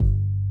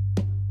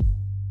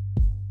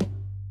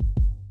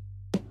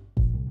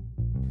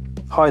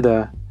Hi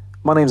there,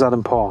 my name's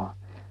Adam Parr.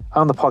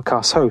 I'm the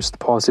podcast host of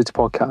the Parrsitivity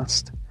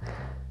podcast.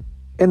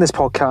 In this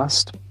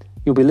podcast,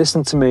 you'll be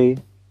listening to me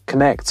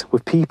connect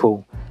with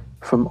people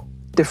from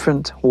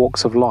different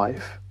walks of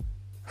life,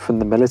 from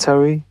the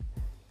military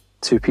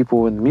to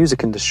people in the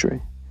music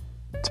industry,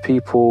 to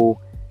people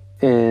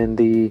in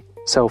the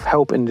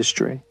self-help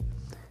industry,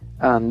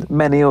 and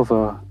many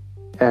other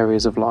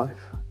areas of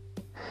life.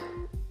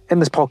 In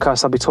this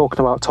podcast, I'll be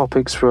talking about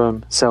topics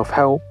from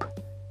self-help,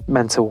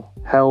 mental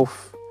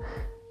health,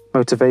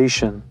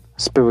 motivation,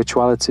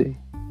 spirituality,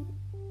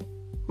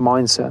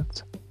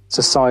 mindset,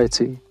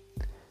 society,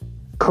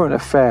 current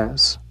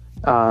affairs,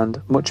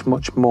 and much,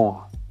 much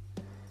more.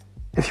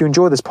 If you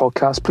enjoy this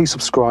podcast, please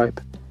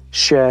subscribe,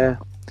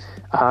 share,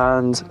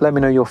 and let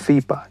me know your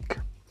feedback.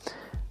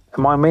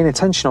 And my main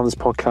intention on this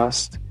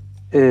podcast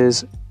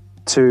is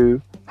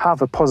to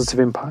have a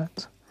positive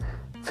impact.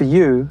 For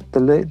you,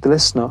 the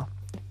listener,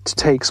 to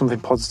take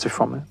something positive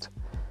from it,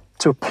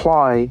 to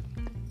apply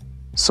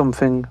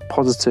something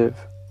positive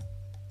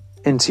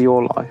into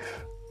your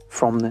life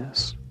from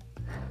this.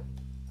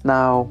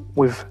 Now,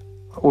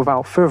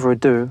 without further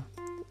ado,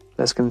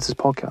 let's get into this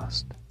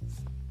podcast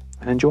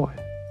and enjoy.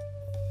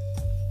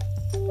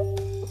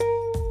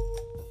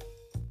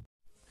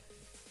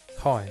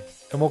 Hi,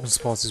 and welcome to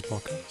Parrsitivity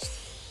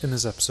podcast. In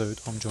this episode,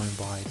 I'm joined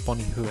by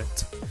Bonnie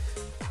Hewitt.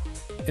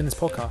 In this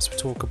podcast, we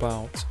talk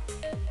about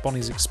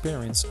Bonnie's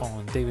experience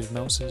on David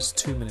Meltzer's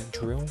 2-minute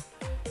drill,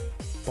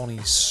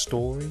 Bonnie's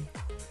story,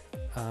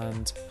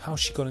 and how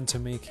she got into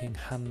making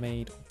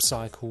handmade,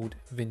 upcycled,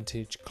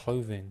 vintage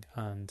clothing,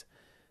 and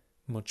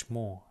much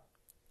more.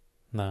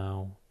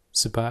 Now,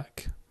 sit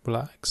back,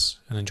 relax,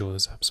 and enjoy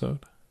this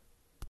episode.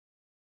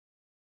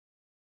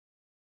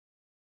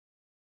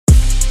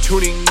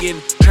 Tuning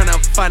in, trying to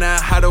find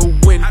out how to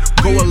win.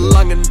 Go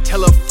along and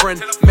tell a friend.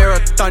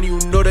 Marathon, you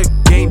know the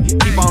game.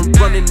 Keep on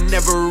running,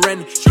 never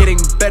end. Getting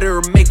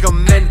better, make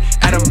amend.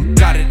 Adam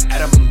got it,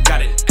 Adam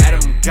got it, Adam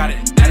got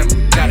it,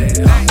 Adam got it.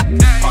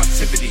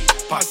 Parrsitivity,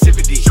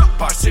 Parrsitivity,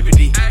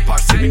 Parrsitivity,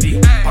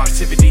 Parrsitivity,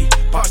 Parrsitivity,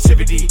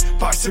 Parrsitivity,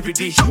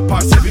 Parrsitivity,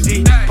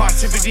 Parrsitivity,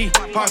 Parrsitivity,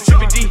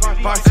 Parrsitivity,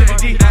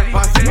 Parrsitivity,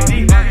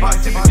 Parrsitivity,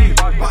 Parrsitivity,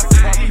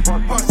 Parrsitivity,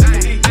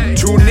 Parrsitivity.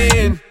 Tune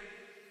in.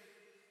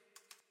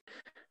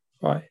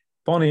 Right,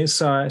 Bonnie, it's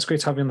great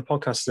to have you on the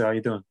podcast today. How are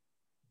you doing?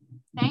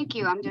 Thank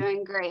you. I'm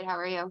doing great. How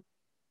are you?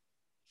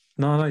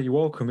 No, you're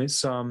welcome.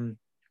 It's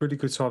really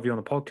good to have you on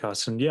the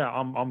podcast. And yeah,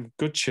 I'm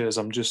good. Cheers.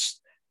 I'm just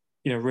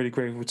really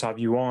grateful to have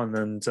you on.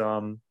 And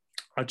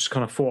I just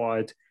kind of thought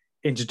I'd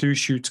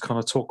introduce you to kind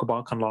of talk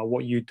about kind of like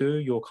what you do,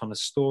 your kind of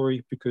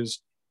story,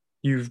 because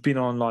you've been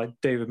on like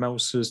David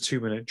Meltzer's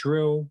 2-minute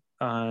drill,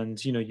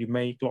 and you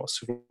make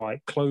lots of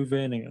like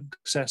clothing and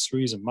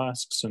accessories and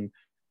masks and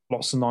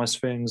lots of nice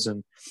things,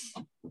 and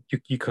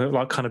you could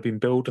like kind of been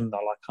building that.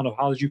 Like, kind of,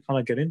 how did you kind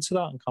of get into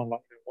that, and kind of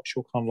like what's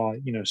your kind of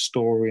like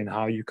story, and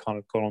how you kind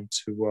of got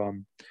onto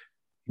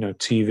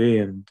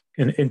TV and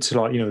into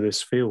like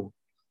this field?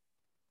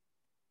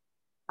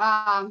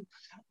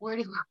 Where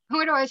do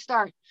I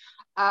start?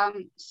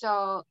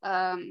 So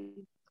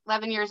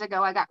 11 years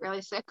ago, I got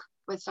really sick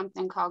with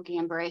something called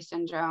Guillain-Barré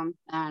syndrome,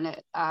 and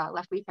it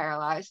left me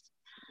paralyzed,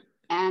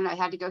 and I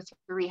had to go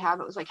through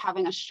rehab. It was like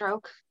having a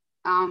stroke.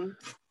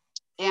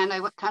 And I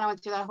kind of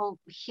went through that whole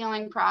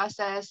healing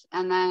process,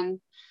 and then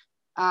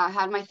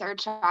had my third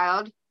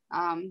child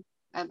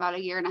about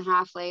 1.5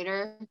 years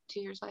later, 2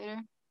 years later.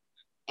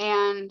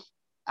 And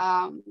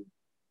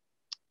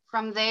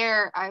from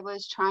there, I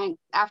was trying,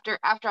 after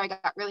I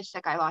got really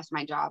sick, I lost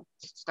my job.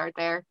 Start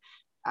there.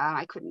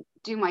 I couldn't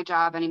do my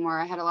job anymore.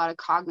 I had a lot of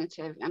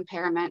cognitive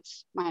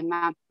impairments, my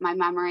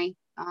memory,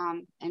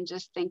 and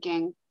just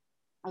thinking.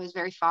 I was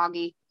very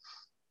foggy.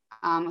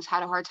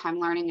 Had a hard time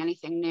learning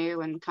anything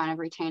new and kind of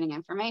retaining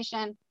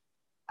information.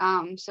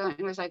 So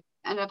it was like,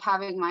 ended up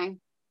having my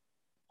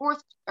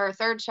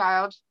third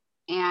child,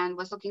 and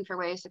was looking for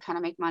ways to kind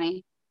of make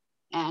money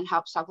and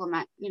help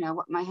supplement,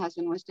 what my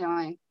husband was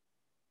doing.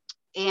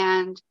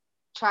 And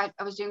I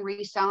was doing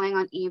reselling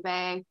on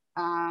eBay,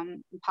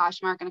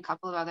 Poshmark, and a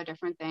couple of other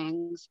different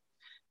things.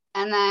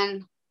 And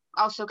then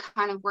also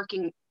kind of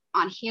working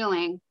on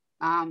healing.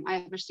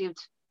 I received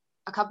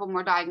a couple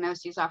more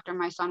diagnoses after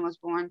my son was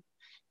born.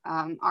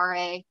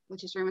 RA,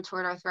 which is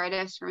rheumatoid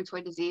arthritis,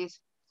 rheumatoid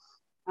disease,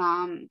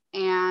 and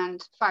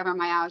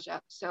fibromyalgia.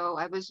 So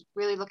I was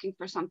really looking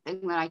for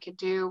something that I could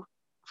do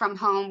from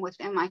home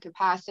within my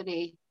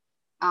capacity.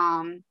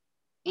 And,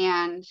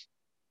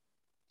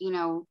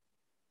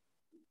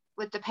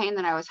 with the pain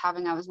that I was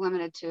having, I was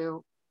limited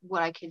to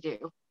what I could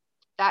do.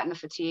 That and the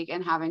fatigue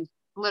and having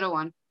a little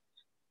one.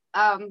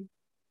 And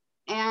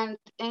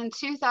in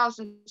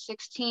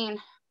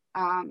 2016,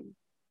 I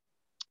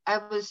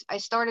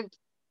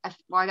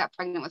got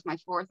pregnant with my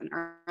fourth in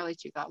early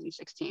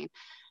 2016,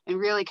 and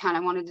really kind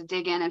of wanted to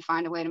dig in and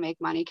find a way to make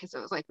money, because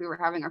it was like we were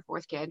having our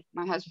fourth kid.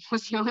 My husband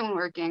was the only one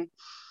working.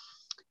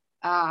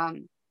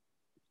 And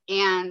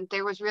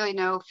there was really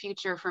no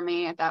future for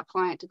me at that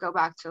point to go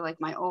back to like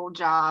my old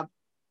job.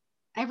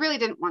 I really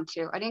didn't want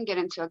to. I didn't get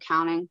into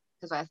accounting.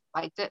 because I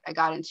liked it. I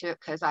got into it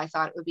because I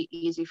thought it would be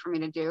easy for me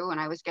to do, and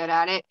I was good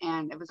at it,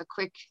 and it was a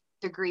quick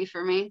degree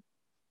for me.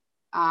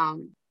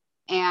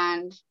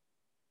 And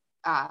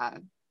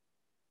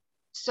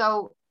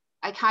so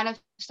I kind of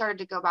started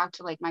to go back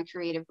to like my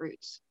creative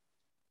roots.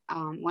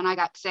 When I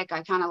got sick,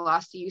 I kind of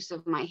lost the use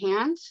of my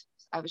hands.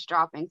 I was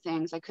dropping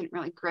things. I couldn't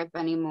really grip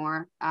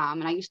anymore.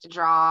 And I used to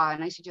draw,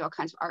 and I used to do all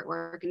kinds of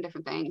artwork and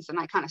different things. And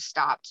I kind of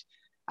stopped.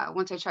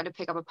 Once I tried to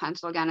pick up a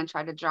pencil again and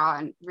tried to draw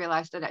and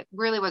realized that it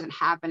really wasn't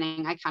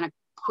happening, I kind of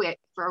quit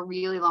for a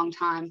really long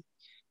time.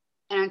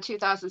 And in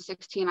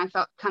 2016, I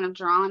felt kind of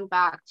drawn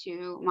back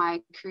to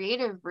my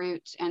creative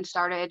roots and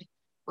started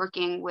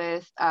working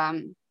with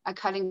a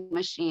cutting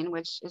machine,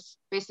 which is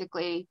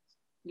basically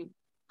you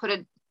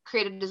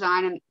create a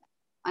design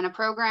in a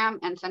program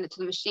and send it to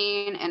the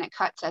machine, and it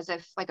cuts as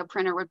if like a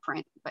printer would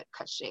print, but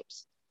cuts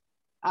shapes.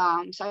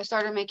 So I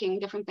started making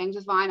different things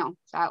with vinyl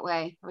that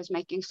way. I was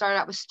started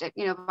out with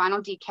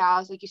vinyl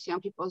decals like you see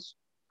on people's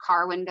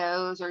car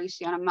windows or you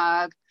see on a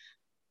mug.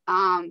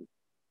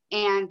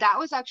 And that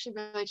was actually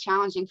really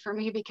challenging for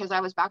me because I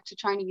was back to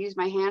trying to use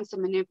my hands to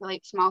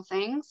manipulate small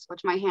things,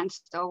 which my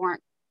hands still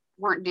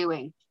weren't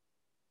doing.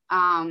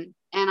 And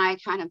I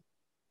kind of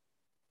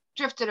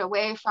drifted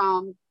away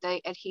from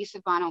the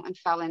adhesive vinyl and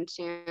fell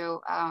into,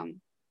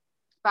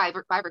 by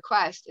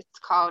request, it's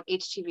called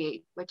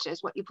HTV, which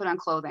is what you put on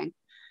clothing,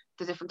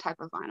 the different type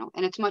of vinyl.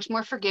 And it's much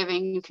more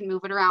forgiving. You can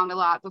move it around a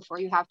lot before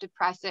you have to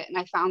press it. And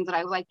I found that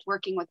I liked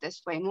working with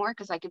this way more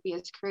because I could be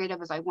as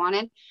creative as I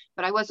wanted,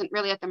 but I wasn't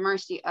really at the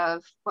mercy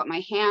of what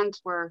my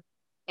hands were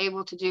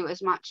able to do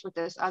as much with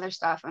this other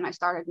stuff. And I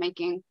started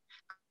making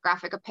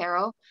graphic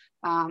apparel.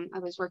 I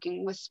was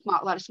working with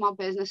a lot of small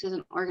businesses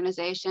and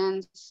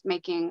organizations,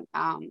 making,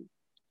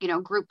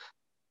 group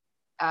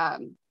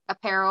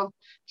apparel,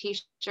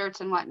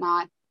 t-shirts and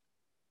whatnot.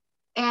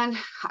 And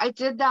I've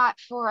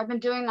been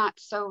doing that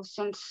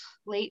since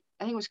late,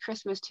 I think it was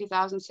Christmas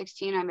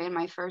 2016, I made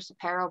my first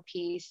apparel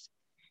piece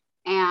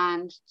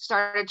and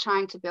started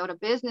trying to build a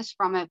business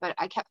from it, but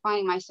I kept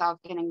finding myself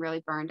getting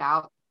really burned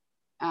out.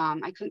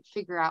 I couldn't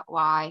figure out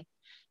why.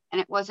 And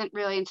it wasn't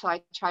really until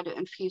I tried to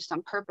infuse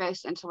some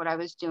purpose into what I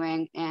was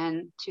doing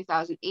in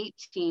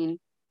 2018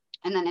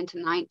 and then into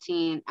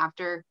 19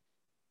 after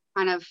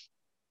kind of,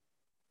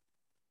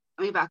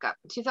 let me back up.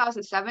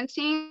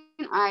 2017,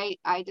 I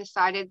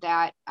decided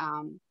that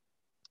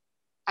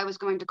I was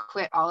going to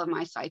quit all of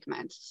my psych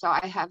meds. So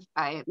I have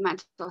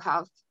mental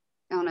health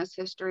illness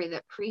history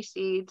that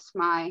precedes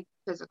my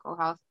physical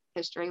health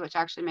history, which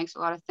actually makes a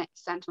lot of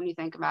sense when you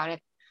think about it.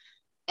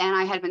 And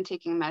I had been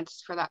taking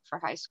meds for that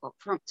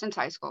since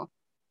high school.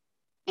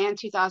 And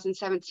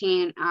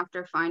 2017,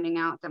 after finding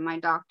out that my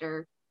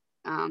doctor,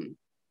 I'm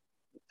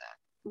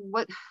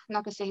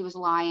not gonna say he was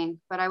lying,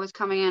 but I was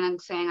coming in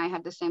and saying I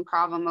had the same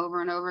problem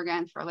over and over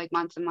again for like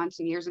months and months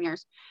and years and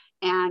years.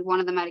 And one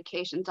of the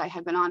medications I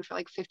had been on for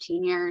like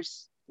 15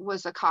 years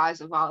was the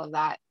cause of all of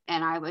that.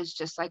 And I was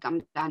just like,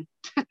 I'm done.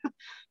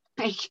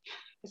 Like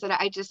I said,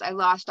 I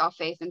lost all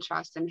faith and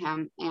trust in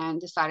him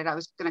and decided I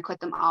was going to quit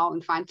them all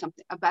and find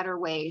a better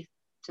way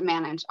to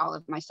manage all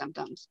of my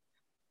symptoms.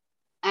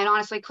 And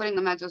honestly, quitting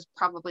the meds was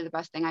probably the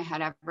best thing I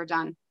had ever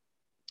done.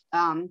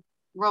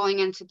 Rolling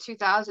into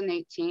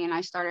 2018,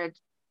 I started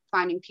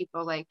finding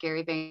people like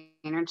Gary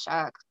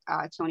Vaynerchuk,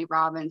 Tony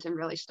Robbins, and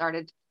really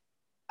started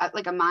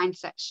like a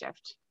mindset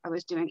shift. I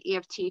was doing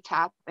EFT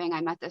tapping.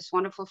 I met this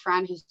wonderful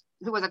friend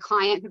who was a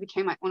client who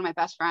became one of my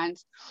best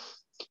friends.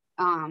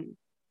 And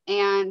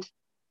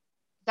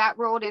that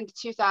rolled into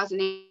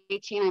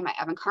 2018. I met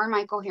Evan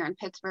Carmichael here in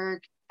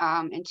Pittsburgh.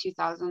 In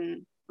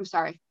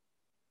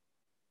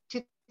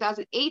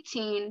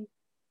 2018,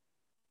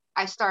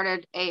 I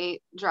started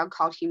a drug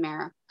called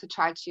Humira to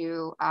try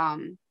to,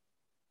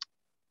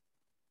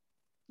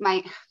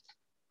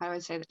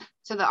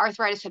 so the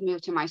arthritis had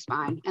moved to my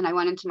spine, and I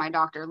went into my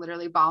doctor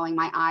literally bawling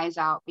my eyes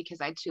out because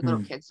I had two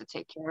little kids to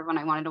take care of and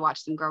I wanted to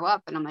watch them grow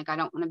up. And I'm like, I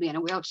don't want to be in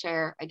a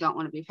wheelchair. I don't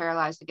want to be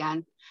paralyzed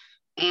again.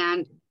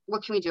 And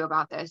what can we do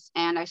about this?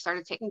 And I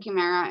started taking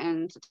Humira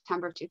in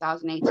September of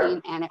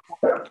 2018, and it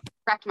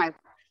wrecked my life.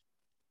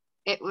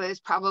 It was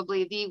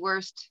probably the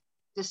worst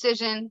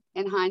decision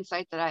in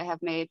hindsight that I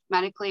have made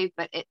medically,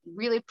 but it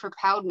really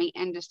propelled me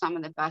into some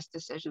of the best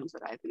decisions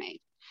that I've made.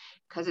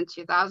 Because in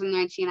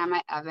 2019, I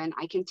met Evan.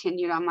 I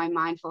continued on my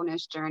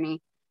mindfulness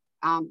journey.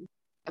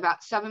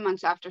 About 7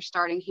 months after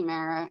starting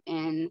Humira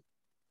in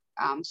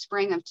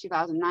spring of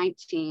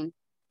 2019,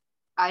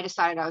 I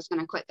decided I was going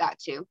to quit that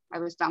too. I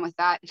was done with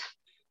that.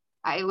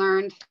 I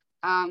learned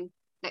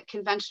that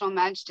conventional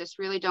meds just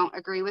really don't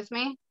agree with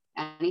me.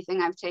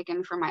 Anything I've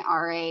taken for my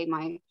RA,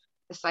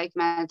 the psych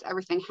meds,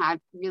 everything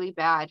had really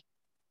bad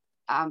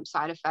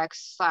side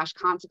effects /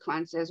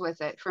 consequences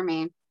with it for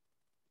me.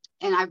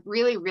 And I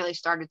really, really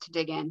started to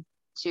dig in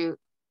to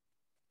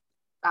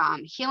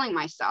healing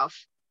myself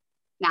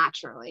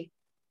naturally.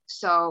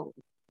 So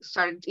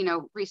started,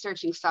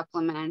 researching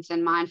supplements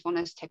and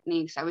mindfulness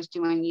techniques. I was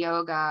doing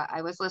yoga.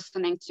 I was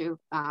listening to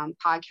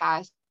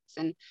podcasts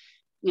and,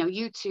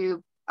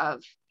 YouTube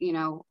of,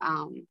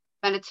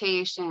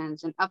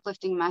 meditations and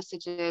uplifting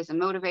messages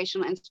and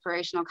motivational,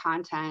 inspirational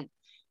content.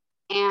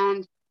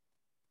 And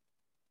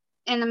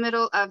in the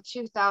middle of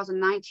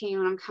 2019,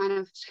 when I'm kind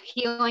of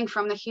healing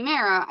from the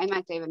Humira, I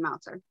met David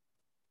Meltzer.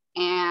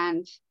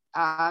 And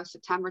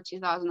September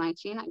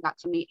 2019, I got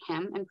to meet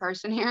him in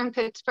person here in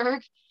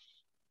Pittsburgh.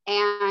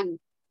 And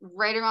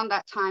right around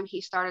that time,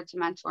 he started to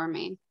mentor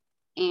me.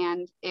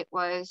 And it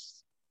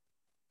was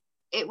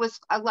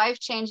a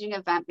life-changing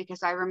event,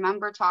 because I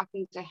remember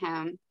talking to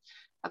him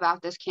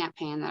about this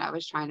campaign that I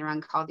was trying to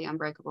run called the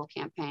Unbreakable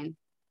Campaign.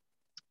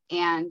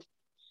 And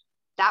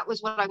that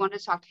was what I wanted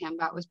to talk to him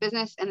about, was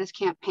business and this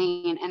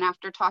campaign. And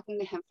after talking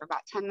to him for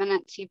about 10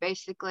 minutes, he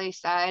basically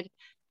said,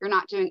 you're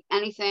not doing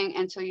anything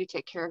until you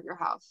take care of your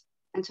health,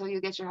 until you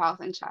get your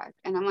health in check.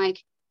 And I'm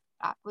like,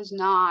 that was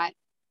not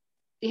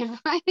the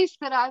advice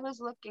that I was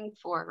looking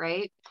for,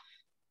 right?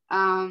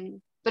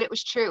 But it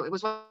was true. It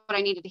was what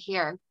I needed to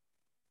hear.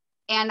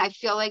 And I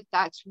feel like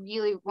that's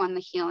really when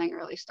the healing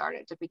really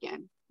started to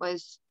begin,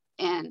 was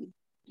in,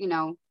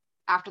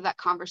 after that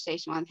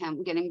conversation with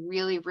him, getting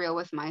really real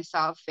with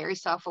myself, very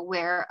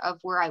self-aware of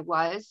where I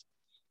was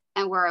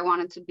and where I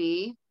wanted to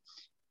be.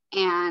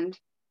 And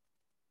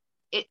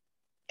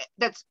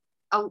there's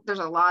a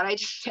lot I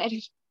just said,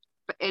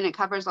 and it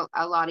covers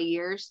a lot of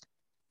years.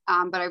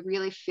 But I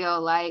really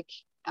feel like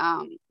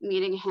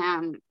meeting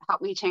him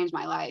helped me change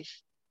my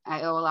life.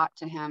 I owe a lot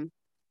to him.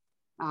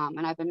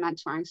 And I've been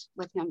mentoring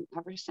with him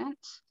ever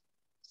since.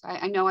 So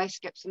I know I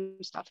skipped some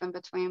stuff in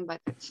between, but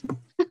it's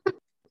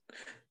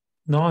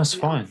no, it's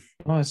fine.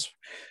 Nice.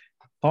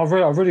 I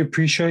really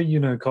appreciate,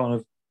 kind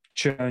of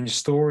sharing your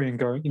story and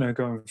going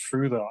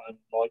through that. And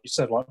like you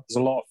said, like there's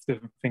a lot of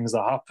different things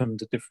that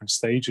happened at different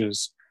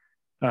stages.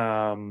 Just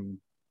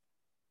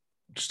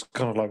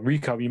kind of like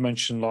recap, you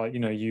mentioned like,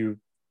 you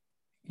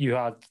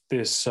had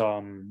this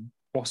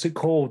what's it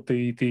called?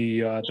 The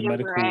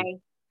medical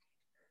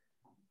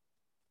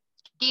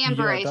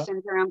Guillain-Barré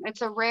syndrome.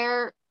 It's a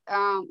rare,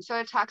 so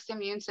it attacks the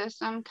immune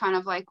system, kind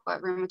of like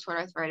what rheumatoid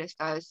arthritis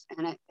does,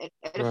 and it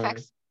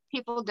affects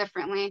people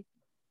differently.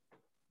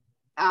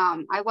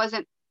 I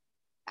wasn't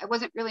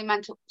really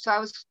meant to, so I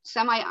was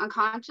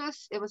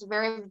semi-unconscious. It was a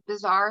very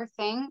bizarre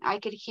thing. I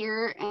could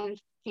hear and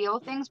feel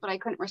things, but I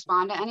couldn't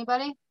respond to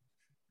anybody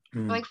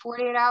for like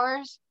 48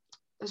 hours.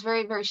 It was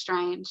very, very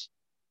strange.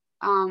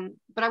 But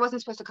I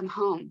wasn't supposed to come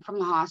home from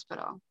the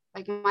hospital.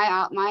 Like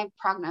my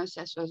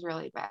prognosis was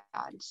really bad.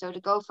 So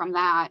to go from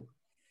that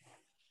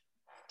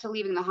to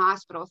leaving the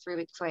hospital 3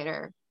 weeks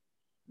later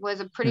was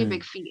a pretty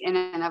big feat in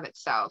and of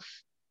itself.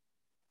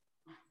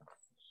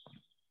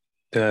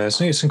 Yeah,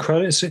 it's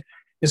incredible.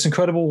 It's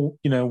incredible,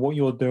 what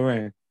you're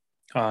doing,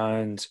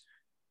 and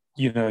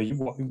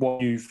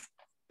what you've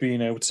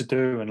been able to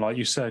do. And like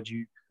you said,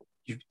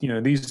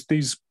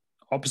 these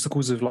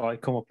obstacles have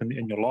like come up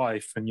in your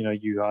life, and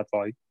you had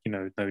like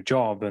no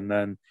job, and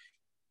then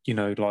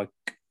like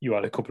you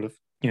had a couple of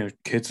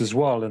kids as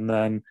well, and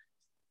then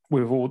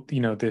with all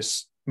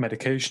this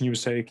medication you were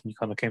taking, you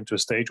kind of came to a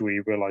stage where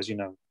you realize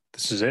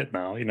this is it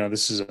now,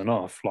 this is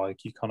enough.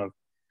 Like you kind of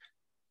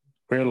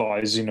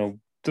realize that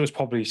was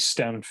probably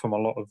stemmed from a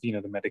lot of the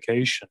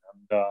medication,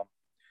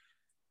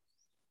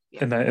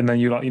 and then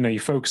you like you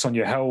focus on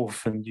your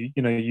health, and you've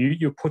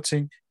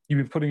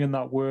been putting in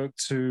that work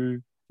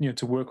to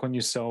to work on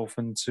yourself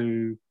and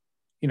to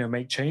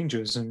make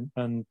changes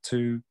and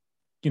to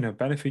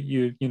benefit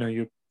you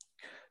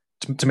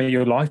to make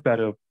your life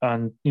better.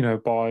 And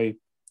by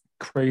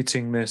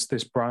creating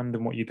this brand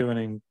and what you're doing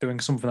and doing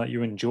something that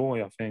you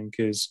enjoy, I think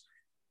is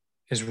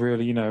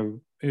really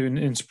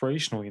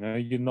inspirational.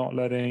 You're not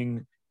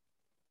letting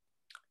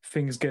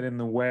things get in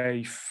the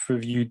way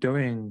of you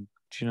doing,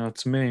 do you know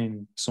what I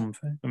mean,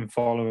 something, and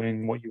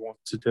following what you want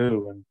to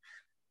do.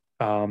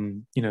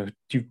 And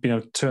you've been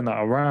able to turn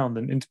that around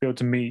and to be able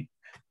to meet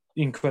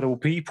incredible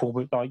people.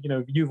 But like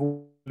you've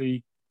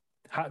really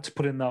had to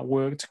put in that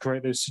work to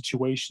create those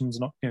situations,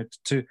 not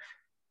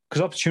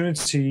because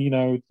opportunity,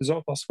 there's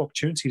lots of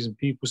opportunities and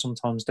people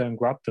sometimes don't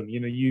grab them.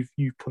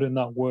 You've put in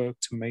that work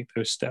to make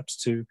those steps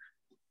to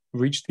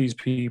reach these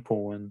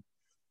people. And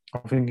I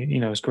think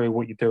it's great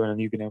what you're doing,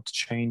 and you've been able to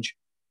change,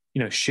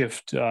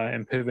 shift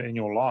and pivot in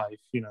your life,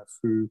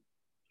 through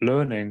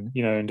learning,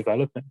 and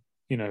developing,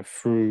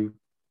 through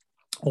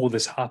all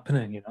this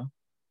happening.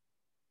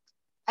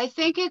 I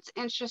think it's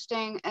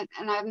interesting, and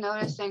I've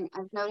noticed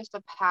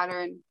a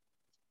pattern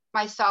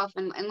myself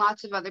and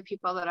lots of other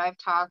people that I've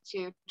talked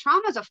to.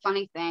 Trauma is a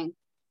funny thing.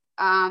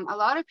 A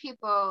lot of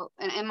people,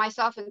 and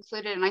myself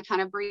included, and I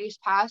kind of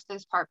breezed past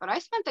this part, but I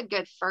spent a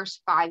good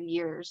first 5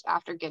 years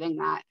after getting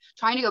that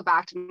trying to go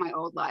back to my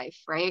old life,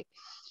 right?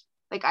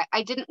 Like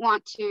I didn't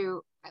want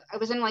to, I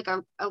was in like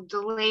a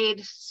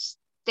delayed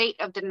state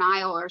of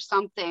denial or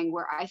something,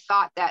 where I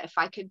thought that if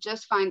I could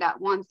just find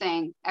that one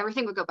thing,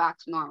 everything would go back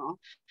to normal.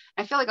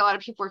 I feel like a lot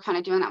of people are kind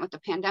of doing that with the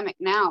pandemic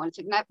now. And it's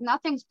like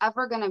nothing's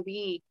ever going to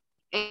be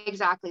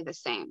exactly the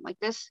same. Like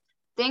this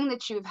thing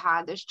that you've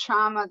had, this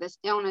trauma, this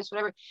illness,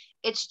 whatever,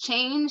 it's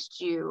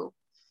changed you,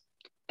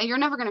 and you're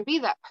never going to be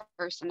that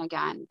person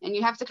again. And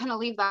you have to kind of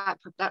leave that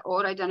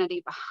old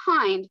identity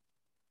behind.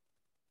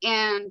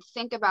 and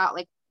think about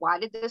like, why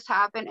did this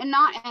happen? And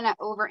not in an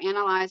over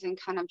analyzing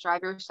kind of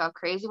drive yourself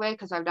crazy way,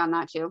 because I've done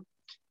that too,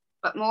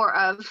 but more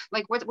of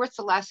like, what's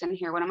the lesson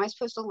here? What am I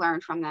supposed to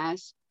learn from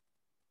this?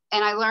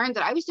 And I learned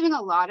that I was doing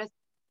a lot of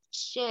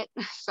shit,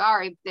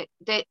 sorry,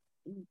 that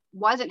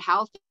wasn't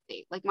healthy.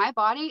 Like my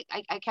body,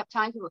 I kept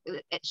telling people,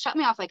 it shut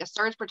me off like a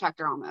surge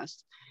protector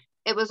almost.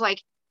 It was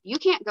like, you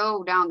can't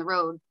go down the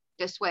road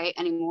this way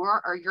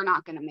anymore, or you're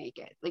not going to make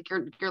it. Like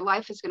your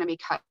life is going to be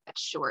cut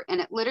short. And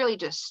it literally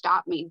just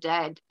stopped me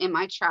dead in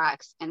my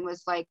tracks, and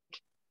was like,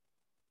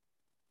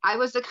 I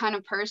was the kind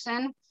of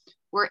person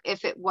where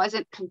if it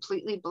wasn't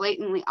completely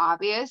blatantly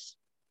obvious,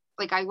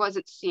 like I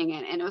wasn't seeing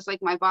it. And it was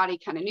like my body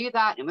kind of knew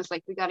that. And it was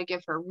like, we got to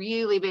give her a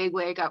really big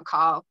wake up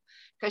call,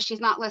 because she's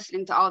not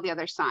listening to all the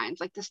other signs,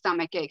 like the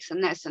stomach aches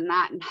and this and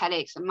that and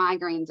headaches and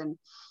migraines and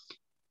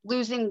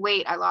losing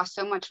weight. I lost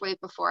so much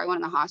weight before I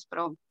went in the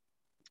hospital,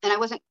 and I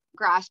wasn't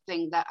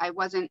grasping that I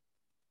was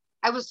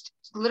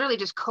literally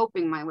just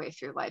coping my way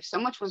through life. So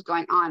much was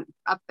going on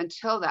up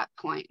until that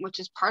point, which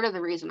is part of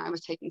the reason I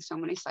was taking so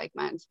many psych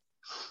meds.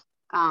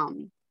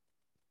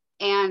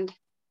 And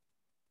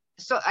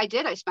so I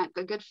spent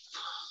a good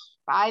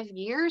 5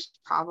 years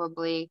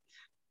probably,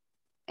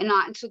 and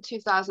not until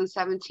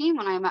 2017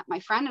 when I met my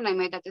friend and I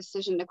made that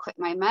decision to quit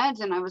my meds.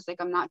 And I was like,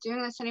 I'm not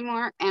doing this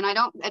anymore. And I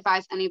don't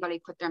advise anybody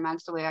quit their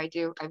meds the way I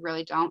do. I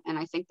really don't. And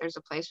I think there's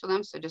a place for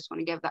them. So just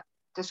want to give that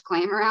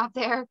disclaimer out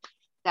there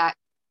that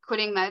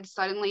quitting meds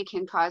suddenly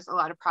can cause a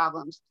lot of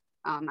problems.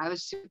 I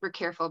was super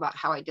careful about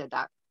how I did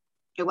that.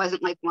 It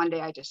wasn't like one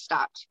day I just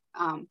stopped.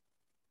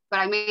 But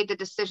I made the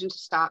decision to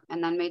stop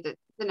and then made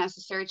the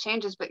necessary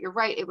changes. But you're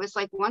right. It was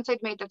like, once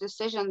I'd made the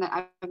decision that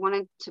I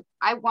wanted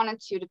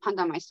to depend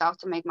on myself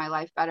to make my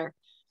life better,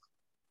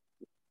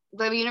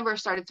 the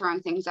universe started throwing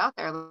things out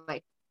there,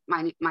 like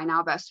my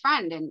now best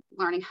friend, and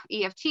learning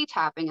EFT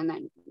tapping. And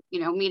then,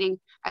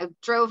 I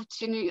drove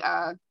to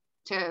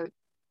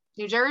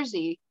New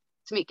Jersey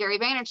to meet Gary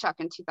Vaynerchuk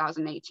in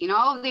 2018.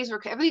 All these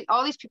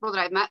people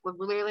that I've met were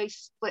really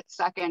split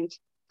second,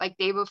 like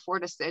day before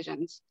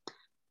decisions.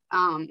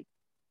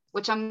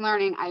 Which I'm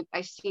learning,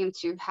 I seem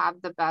to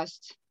have the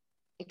best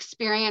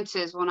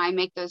experiences when I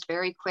make those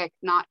very quick,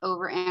 not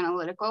over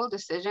analytical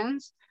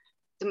decisions.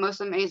 The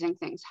most amazing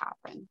things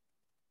happen.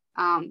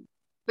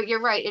 But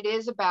you're right, it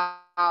is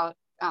about,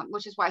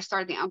 which is why I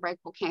started the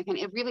Unbreakable campaign.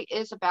 It really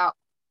is about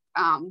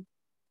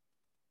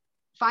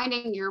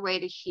finding your way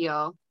to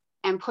heal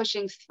and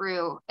pushing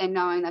through and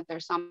knowing that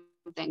there's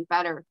something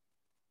better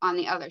on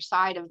the other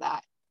side of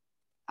that.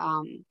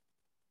 And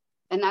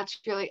that's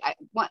really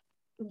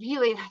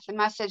really the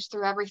message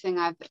through everything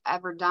I've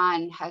ever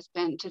done has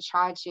been to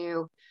try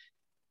to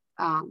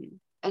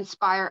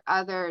inspire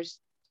others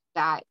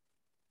that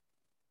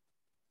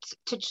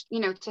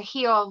to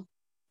heal,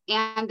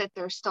 and that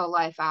there's still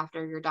life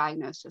after your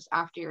diagnosis,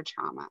 after your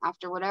trauma,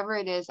 after whatever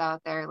it is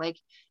out there. Like,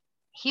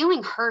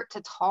 healing hurts,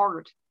 it's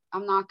hard.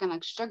 I'm not going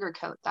to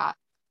sugarcoat that.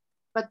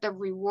 But the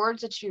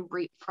rewards that you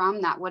reap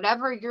from that,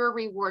 whatever your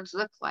rewards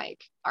look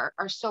like, are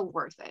so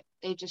worth it.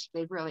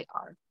 They really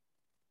are.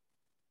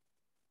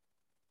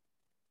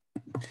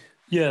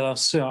 Yeah,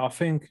 that's it. I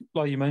think,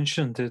 like you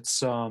mentioned,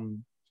 it's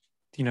when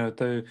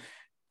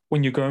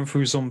you're going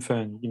through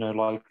something,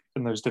 like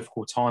in those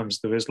difficult times,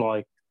 there is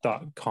like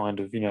that kind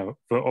of, the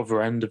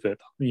other end of it,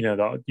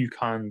 that you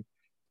can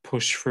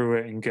push through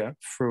it and get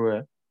through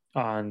it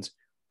and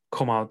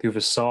come out the other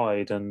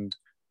side. And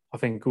I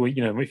think,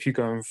 if you're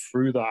going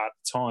through that at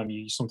the time,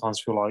 you sometimes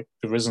feel like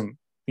there isn't,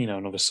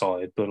 another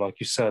side. But like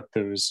you said,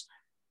 there is,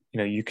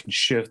 you can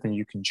shift and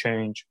you can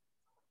change,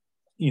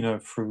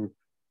 through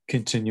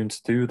continuing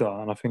to do that.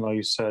 And I think, like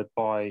you said,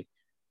 by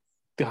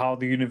how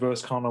the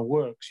universe kind of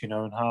works, and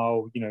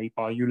how,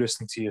 by you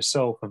listening to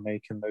yourself and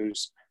making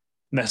those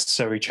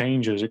necessary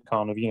changes, it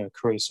kind of,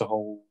 creates a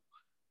whole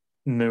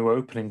new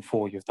opening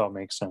for you, if that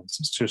makes sense.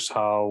 It's just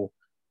how,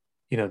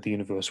 the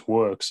universe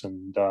works.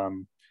 And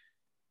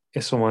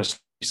it's almost,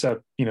 you said,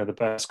 the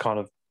best kind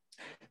of,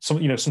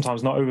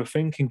 sometimes not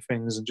overthinking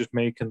things and just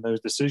making those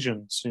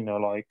decisions,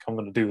 like, I'm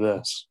going to do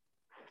this.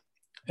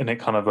 And it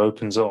kind of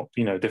opens up,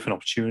 different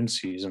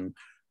opportunities. And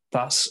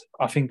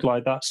I think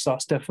that's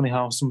definitely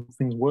how some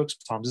things work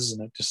sometimes,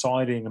 isn't it?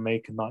 Deciding and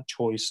making that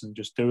choice and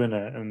just doing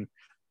it. And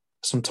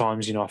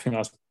sometimes, I think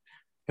that's,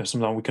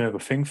 sometimes we can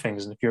overthink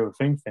things. And if you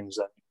overthink things,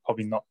 then you're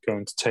probably not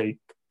going to take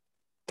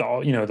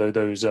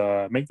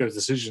that, make those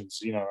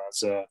decisions,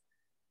 as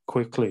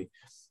quickly.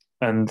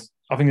 And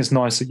I think it's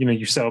nice that,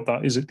 you set up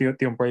that, is it the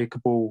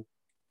Unbreakable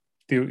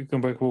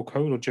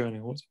code or journey?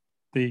 What's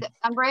the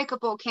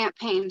Unbreakable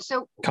campaign.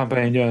 So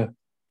campaign, yeah.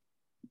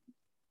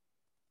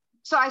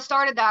 So I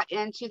started that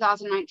in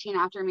 2019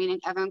 after meeting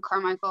Evan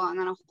Carmichael, and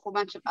then a whole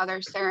bunch of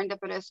other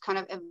serendipitous kind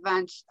of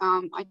events.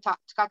 I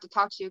got to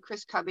talk to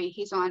Chris Cubby.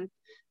 He's on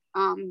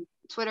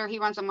Twitter. He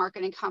runs a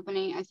marketing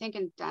company, I think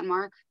in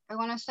Denmark, I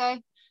want to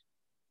say.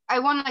 I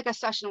won like a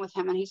session with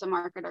him, and he's a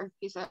marketer.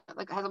 He's has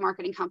a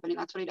marketing company.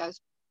 That's what he does.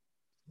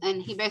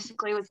 And he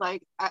basically was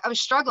like, I was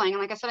struggling.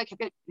 And like I said, I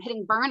kept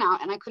hitting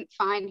burnout, and I couldn't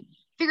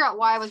figure out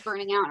why I was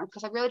burning out,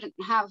 because I really didn't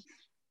have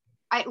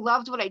I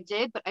loved what I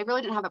did, but I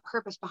really didn't have a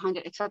purpose behind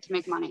it except to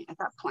make money at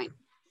that point.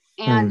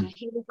 And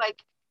he was like,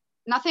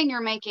 nothing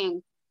you're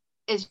making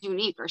is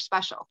unique or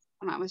special.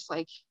 And I was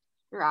like,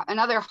 you're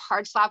another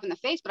hard slap in the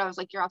face, but I was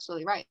like, you're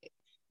absolutely right.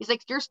 He's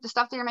like, the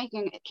stuff that you're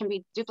making, it can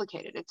be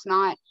duplicated. It's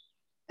not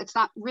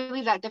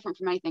really that different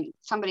from anything.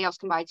 Somebody else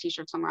can buy a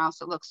t-shirt somewhere else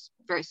that looks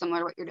very similar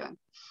to what you're doing.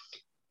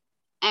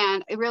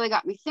 And it really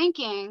got me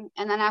thinking.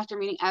 And then after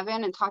meeting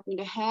Evan and talking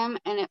to him,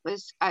 and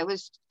I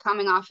was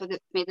coming off of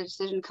made the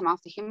decision to come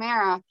off the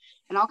Humira,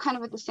 and all kind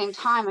of at the same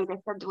time, like I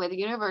said, the way the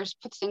universe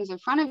puts things in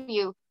front of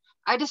you,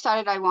 I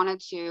decided I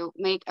wanted to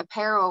make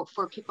apparel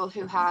for people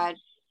who had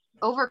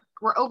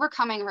were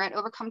overcoming, or had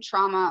overcome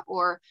trauma,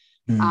 or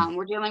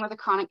we're dealing with a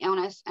chronic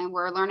illness and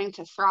we're learning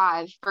to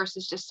thrive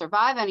versus just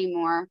survive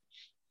anymore.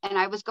 And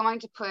I was going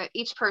to put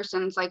each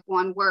person's like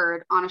one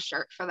word on a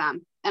shirt for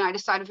them. And I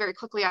decided very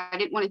quickly I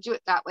didn't want to do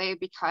it that way,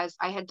 because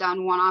I had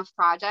done one-off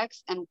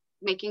projects, and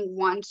making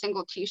one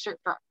single t-shirt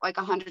for like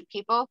 100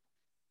 people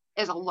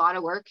is a lot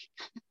of work.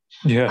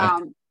 Yeah.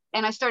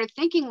 And I started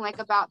thinking like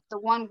about the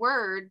one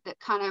word that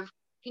kind of,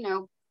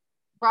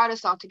 brought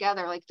us all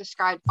together, like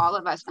described all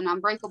of us. And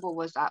unbreakable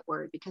was that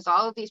word, because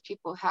all of these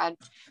people had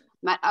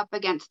met up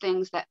against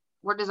things that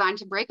were designed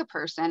to break a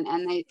person,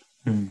 and they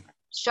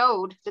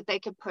showed that they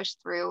could push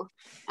through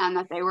and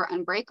that they were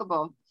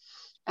unbreakable.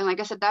 And like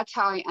I said, that's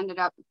how I ended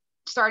up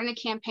starting a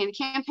campaign. The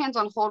campaign's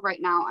on hold right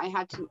now. I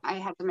had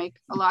to make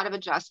a lot of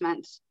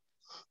adjustments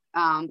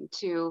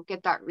to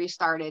get that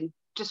restarted,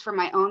 just for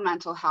my own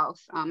mental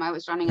health. I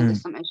was running into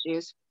some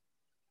issues.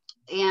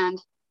 And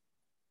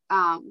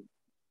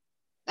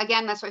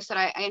again, that's why I said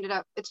I ended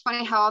up, it's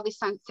funny how all these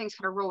things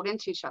kind of rolled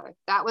into each other.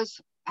 That was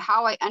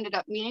how I ended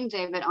up meeting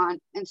David on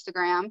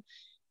Instagram,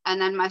 and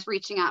then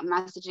reaching out and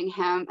messaging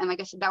him. And like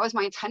I said, that was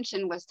my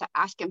intention, was to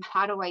ask him,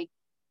 how do I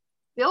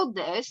build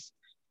this?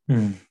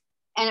 And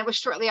it was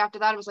shortly after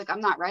that, I was like,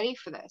 I'm not ready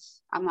for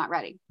this. I'm not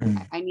ready.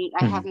 I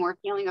have more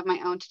healing of my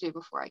own to do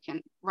before I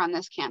can run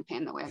this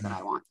campaign the way that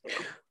I want to.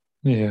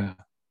 Yeah.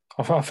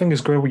 I think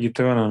it's great what you're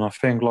doing. And I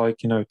think, like,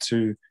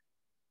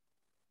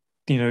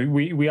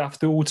 we have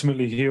to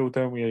ultimately heal,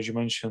 don't we, as you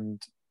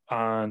mentioned,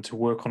 and to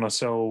work on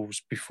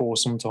ourselves before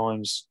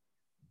sometimes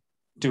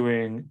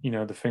doing,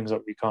 the things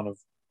that we kind of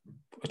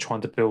are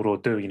trying to build or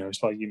do.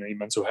 It's like, your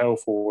mental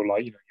health, or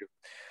like, with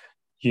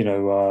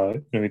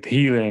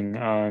healing,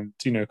 and,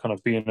 kind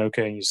of being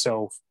okay in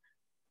yourself,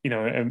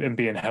 and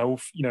being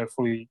health,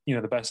 fully,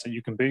 the best that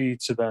you can be,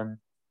 to then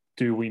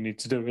do what you need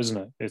to do, isn't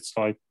it? It's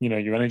like,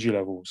 your energy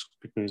levels,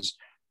 because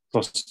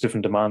lots of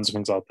different demands and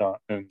things like that,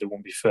 and it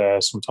won't be fair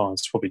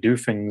sometimes to probably do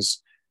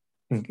things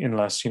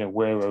unless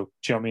we're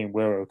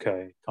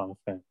okay, kind of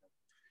thing.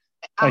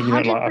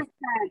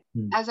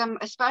 100%.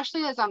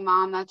 Especially as a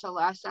mom, that's a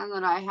lesson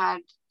that I had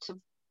to.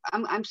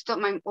 I'm still,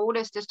 my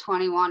oldest is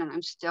 21, and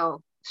I'm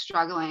still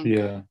struggling.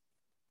 Yeah.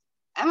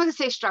 I'm not gonna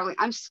say struggling.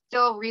 I'm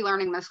still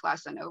relearning this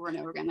lesson over and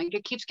over again. Like,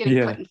 it keeps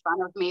getting put in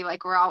front of me.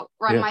 Like, where I'll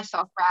run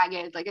myself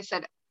ragged. Like I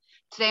said,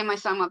 today my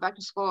son went back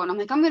to school, and I'm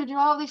like, I'm gonna do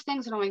all these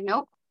things, and I'm like,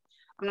 nope,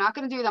 I'm not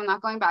gonna do that. I'm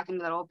not going back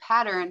into that old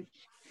pattern.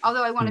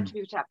 Although I wanted to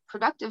be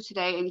productive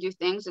today and do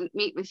things and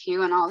meet with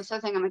you and all this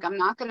other thing, I'm like, I'm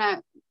not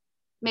gonna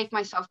make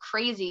myself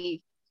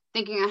crazy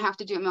thinking I have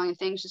to do a million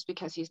things just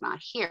because he's not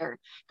here,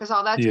 because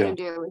all that's going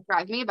to do is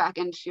drive me back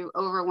into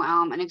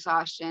overwhelm and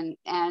exhaustion,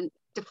 and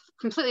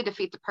completely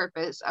defeat the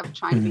purpose of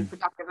trying to be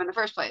productive in the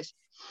first place.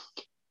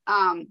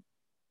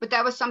 But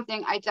that was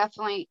something I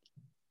definitely,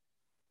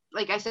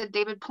 like I said,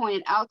 David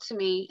pointed out to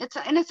me. It's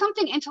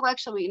something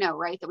intellectually,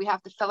 right, that we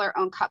have to fill our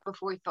own cup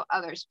before we fill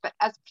others. But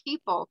as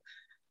people,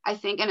 I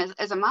think, and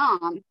as a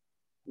mom,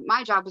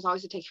 my job was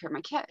always to take care of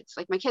my kids.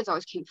 Like, my kids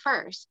always came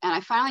first, and I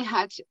finally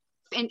had to,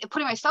 and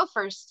putting myself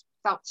first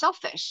felt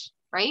selfish,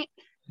 right?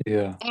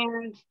 Yeah.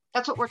 And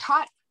that's what we're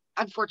taught,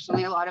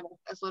 unfortunately, a lot of us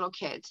as little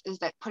kids, is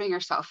that putting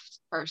yourself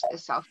first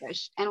is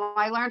selfish. And what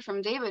I learned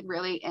from David,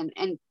 really, and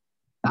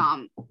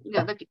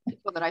the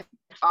people that I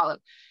follow,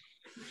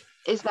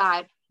 is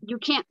that you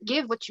can't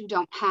give what you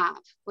don't have,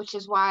 which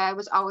is why I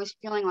was always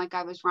feeling like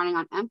I was running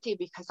on empty,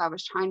 because I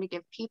was trying to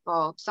give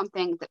people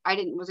something that I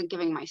wasn't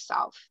giving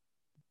myself.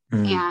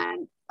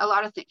 And a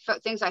lot of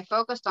things I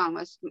focused on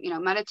was,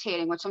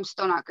 meditating, which I'm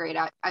still not great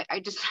at.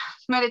 I just,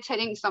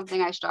 meditating is something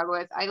I struggle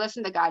with. I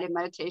listen to guided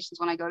meditations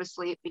when I go to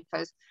sleep,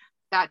 because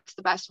that's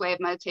the best way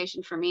of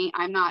meditation for me.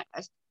 I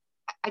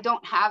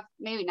don't have,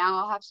 maybe now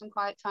I'll have some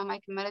quiet time I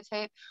can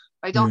meditate,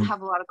 but I don't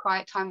have a lot of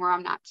quiet time where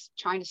I'm not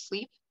trying to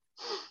sleep.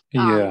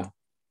 But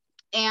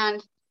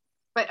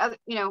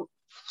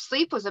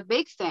sleep was a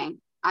big thing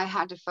I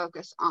had to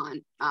focus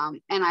on.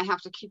 And I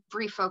have to keep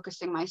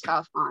refocusing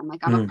myself on.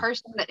 Like, I'm a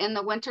person that in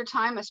the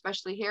wintertime,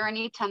 especially here, I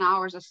need 10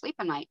 hours of sleep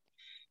a night.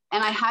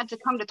 And I had to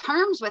come to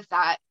terms with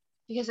that,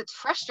 because it's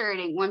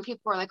frustrating when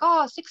people are like,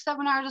 oh,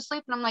 6-7 hours of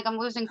sleep. And I'm like, I'm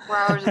losing 4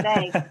 hours a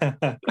day.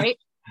 Right.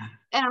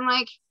 And I'm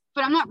like,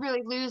 but I'm not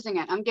really losing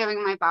it. I'm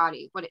giving my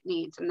body what it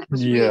needs. And that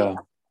was really a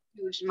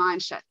huge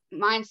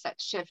mindset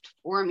shift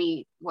for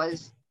me.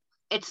 Was,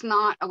 it's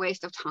not a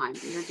waste of time.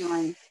 You're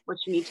doing what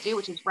you need to do,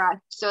 which is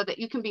rest, so that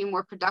you can be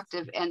more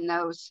productive in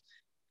those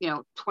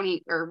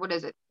 20 or what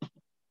is it?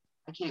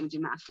 I can't even do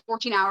math.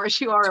 14 hours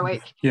you are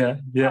awake. Yeah.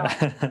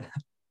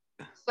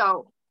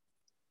 So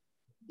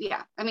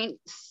yeah, I mean,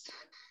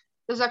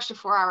 those extra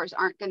 4 hours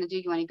aren't going to do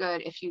you any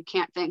good if you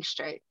can't think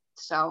straight.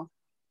 So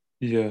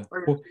yeah.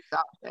 or you're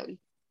exhausted.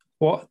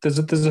 Well, there's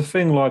a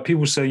thing like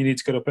people say you need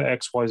to get up at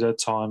XYZ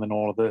time and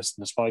all of this,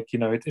 and it's like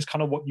it's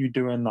kind of what you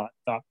do in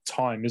that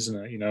time,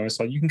 isn't it?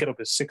 It's like you can get up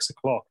at 6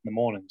 o'clock in the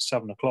morning,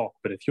 7 o'clock,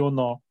 but if you're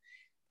not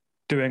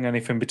doing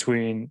anything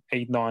between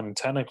 8, 9, and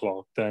 10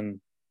 o'clock, then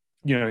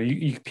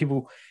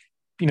people,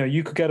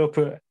 you could get up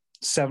at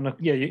 7.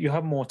 Yeah, you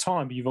have more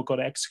time, but you've got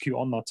to execute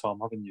on that time,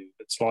 haven't you?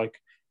 It's like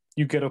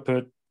you get up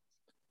at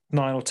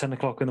 9 or 10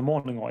 o'clock in the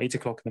morning or 8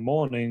 o'clock in the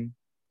morning,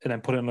 and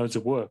then put in loads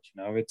of work.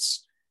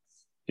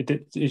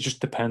 It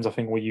just depends, I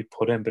think, what you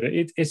put in, but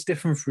it's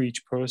different for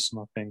each person,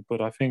 I think. But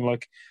I think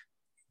like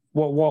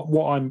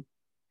what I'm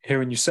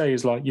hearing you say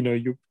is like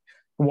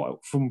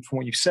from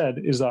what you said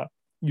is that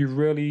you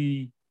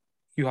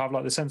have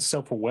like the sense of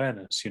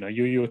self-awareness.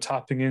 You're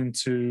tapping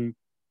into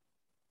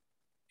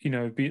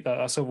be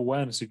that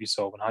self-awareness of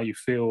yourself and how you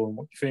feel and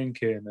what you're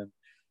thinking. And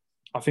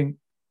I think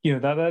they're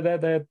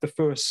the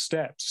first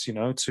steps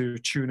to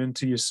tune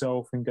into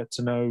yourself and get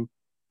to know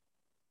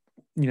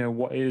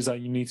what it is that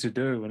you need to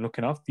do and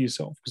looking after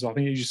yourself. Because I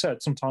think, as you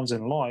said, sometimes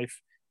in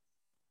life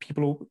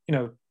people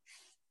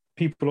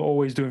are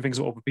always doing things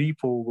with other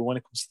people, but when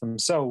it comes to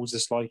themselves,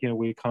 it's like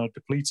we're kind of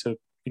depleted.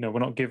 We're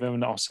not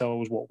giving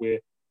ourselves what we're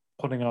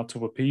putting out to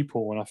other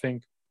people. And I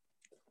think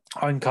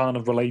I can kind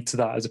of relate to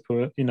that as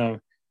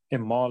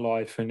in my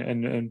life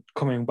and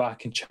coming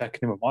back and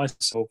checking in with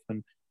myself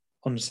and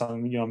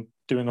understanding I'm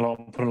doing a lot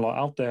and putting a lot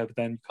out there, but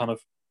then kind of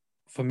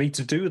for me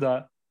to do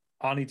that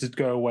I need to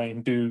go away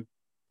and do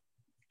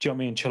you know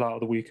what I mean, chill out at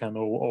the weekend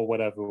or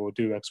whatever, or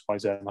do X, Y,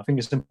 Z. And I think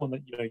it's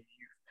important that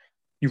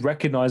you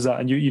recognize that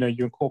and you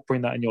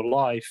incorporate that in your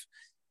life.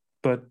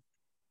 But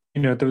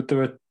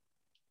there are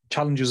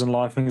challenges in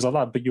life, things like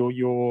that. But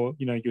you're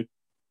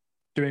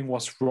doing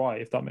what's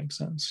right, if that makes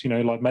sense.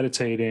 Like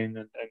meditating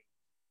and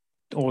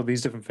all of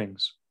these different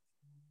things.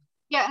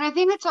 Yeah, and I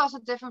think it's also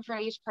different for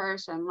each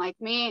person. Like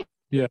me,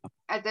 yeah,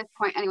 at this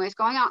point anyways,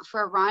 going out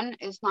for a run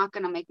is not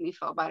going to make me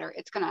feel better.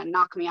 It's going to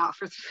knock me out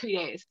for 3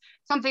 days.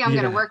 Something I'm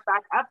going to work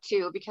back up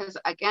to, because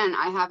again,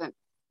 I haven't,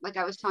 like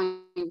I was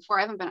telling you before,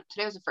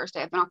 today was the first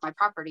day I've been off my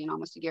property in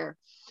almost a year.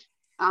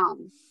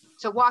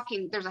 So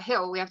walking, there's a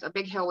hill, we have a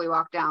big hill we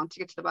walk down to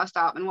get to the bus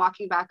stop, and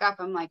walking back up,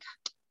 I'm like,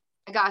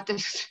 I got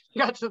this.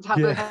 I got to the top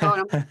of the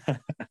hill,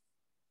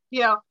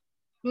 and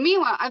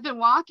meanwhile, I've been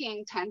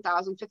walking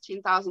 10,000,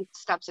 15,000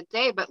 steps a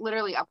day, but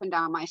literally up and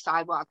down my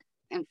sidewalk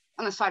and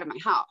on the side of my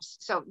house.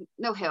 So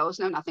no hills,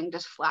 no nothing,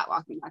 just flat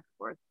walking back and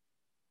forth.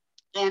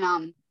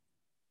 And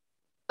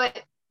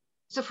but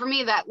so for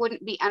me, that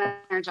wouldn't be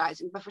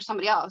energizing, but for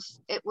somebody else,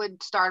 it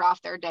would start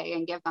off their day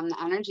and give them the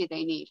energy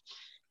they need.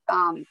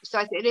 So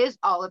it is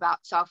all about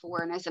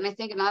self-awareness. And I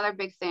think another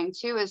big thing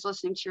too is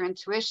listening to your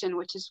intuition,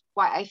 which is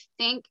why I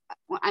think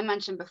I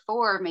mentioned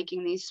before,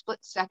 making these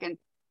split-second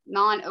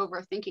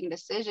non-overthinking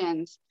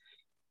decisions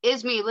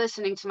is me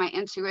listening to my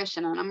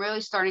intuition. And I'm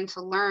really starting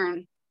to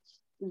learn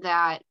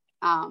that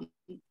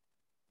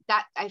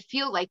that I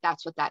feel like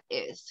that's what that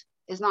is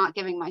not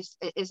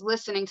is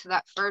listening to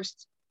that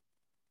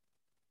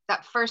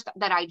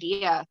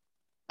idea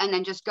and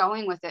then just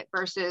going with it,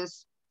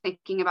 versus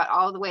thinking about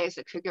all the ways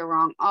it could go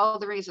wrong, all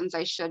the reasons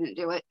I shouldn't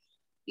do it,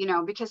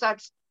 because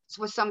that's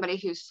with somebody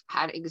who's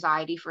had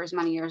anxiety for as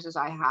many years as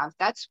I have.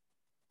 That's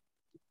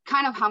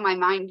kind of how my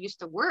mind used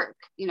to work.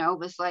 It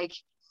was like,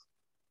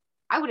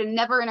 I would have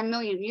never in a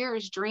million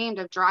years dreamed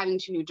of driving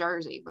to New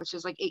Jersey, which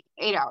is like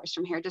eight hours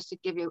from here, just to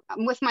give you,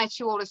 I'm with my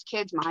 2 oldest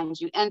kids, mind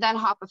you, and then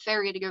hop a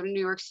ferry to go to New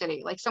York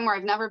City, like somewhere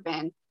I've never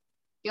been,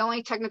 the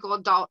only technical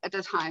adult at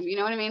the time, you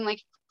know what I mean?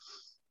 Like,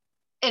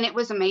 and it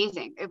was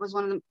amazing. It was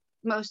one of the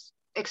most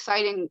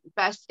exciting,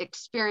 best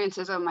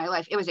experiences of my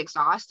life. It was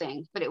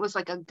exhausting, but it was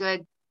like a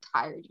good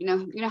tired, you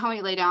know how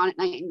you lay down at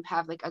night and you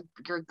have like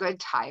you're good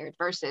tired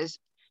versus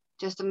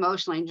just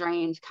emotionally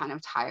drained kind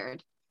of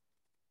tired.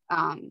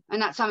 And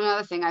that's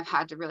another thing I've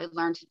had to really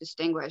learn to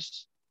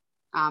distinguish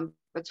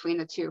between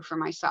the two for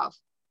myself.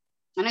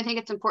 And I think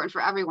it's important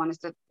for everyone is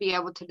to be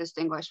able to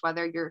distinguish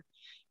whether you're,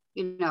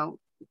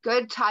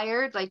 good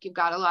tired, like you've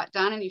got a lot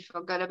done and you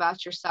feel good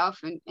about yourself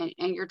and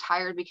you're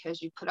tired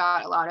because you put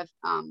out a lot of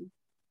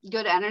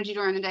good energy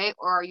during the day,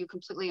 or are you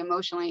completely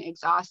emotionally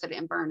exhausted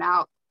and burned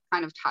out,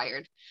 kind of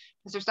tired?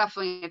 Because there's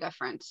definitely a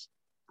difference.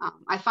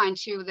 I find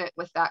too that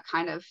with that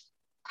kind of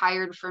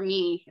tired, for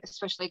me,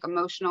 especially like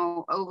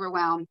emotional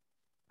overwhelm,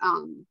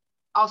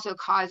 also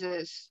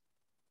causes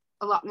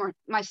a lot more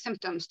my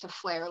symptoms to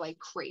flare like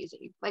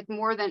crazy, like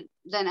more than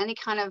any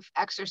kind of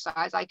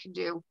exercise I could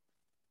do.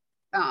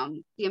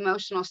 The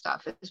emotional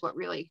stuff is what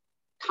really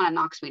kind of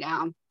knocks me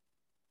down.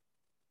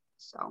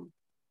 So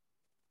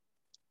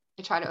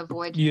I try to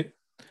avoid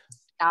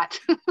that.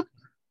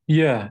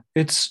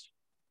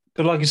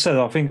 But like you said,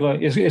 I think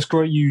like it's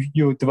great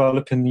you're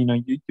developing,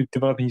 you're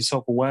developing your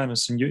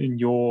self-awareness, and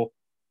you're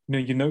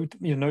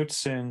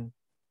noticing,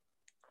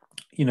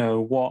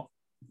 what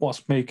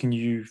what's making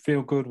you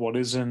feel good, what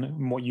isn't,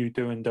 and what you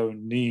do and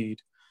don't need.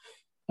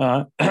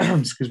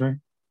 Excuse me.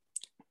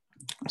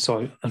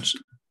 Sorry.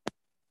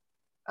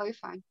 Oh, you're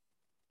fine.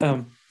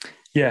 Um,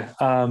 yeah.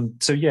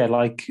 So yeah,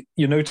 like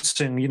you're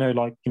noticing,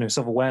 like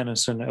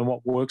self-awareness and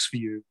what works for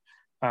you,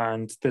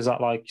 and there's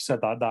that, like you said,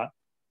 that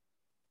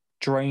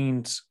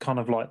drained kind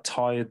of like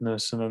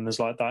tiredness, and then there's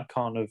like that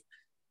kind of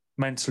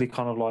mentally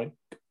kind of like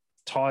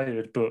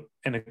tired, but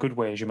in a good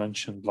way, as you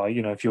mentioned. Like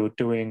if you're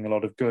doing a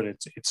lot of good,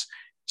 it's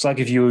like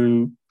if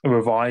you are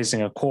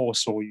revising a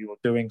course, or you're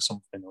doing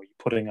something, or you're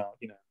putting out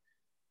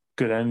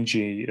good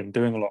energy and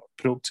doing a lot of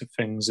productive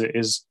things.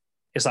 It's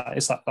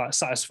that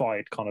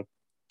satisfied kind of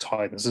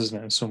tiredness, isn't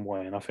it, in some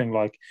way? And I think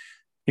like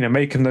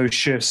making those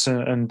shifts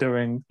and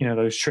doing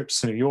those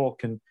trips to New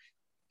York, and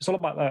it's all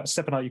about that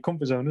stepping out your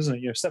comfort zone,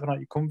 isn't it? Stepping out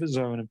your comfort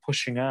zone and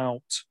pushing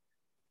out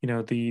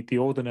the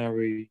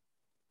ordinary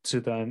to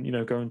then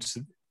going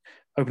to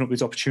open up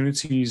these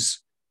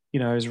opportunities.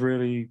 Is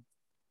really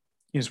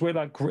it's where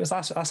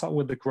that's like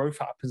where the growth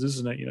happens,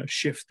 isn't it?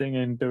 Shifting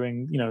and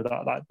doing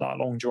that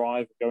long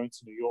drive and going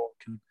to New York,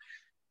 and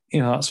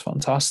that's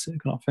fantastic.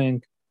 And I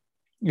think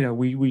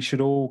we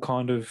should all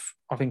kind of,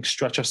 I think,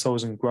 stretch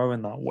ourselves and grow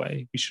in that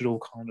way. We should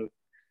all kind of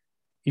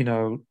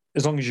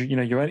as long as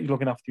you're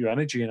looking after your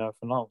energy and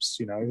everything else,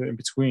 in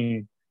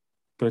between,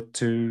 but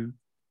to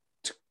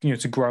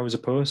grow as a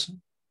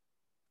person.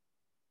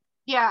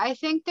 Yeah, I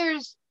think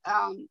there's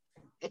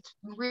it's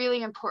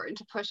really important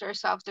to push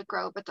ourselves to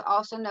grow, but to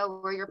also know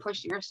where you're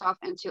pushing yourself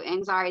into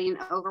anxiety and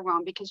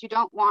overwhelm, because you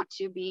don't want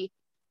to be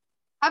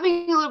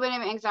having a little bit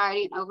of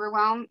anxiety and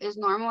overwhelm is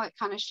normal. It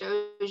kind of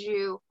shows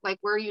you like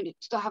where you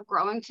still have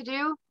growing to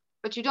do,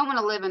 but you don't want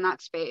to live in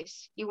that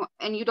space.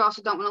 And you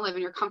also don't want to live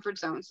in your comfort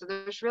zone. So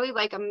there's really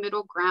like a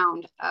middle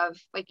ground of,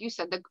 like you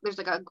said, there's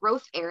like a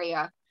growth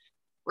area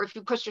where if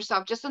you push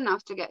yourself just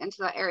enough to get into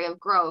that area of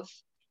growth,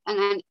 and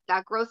then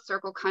that growth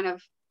circle kind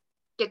of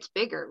gets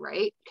bigger,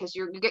 right? Because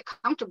you get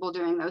comfortable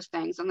doing those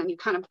things, and then you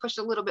kind of push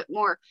a little bit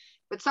more.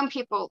 But some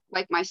people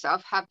like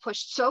myself have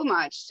pushed so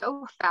much,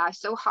 so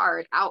fast, so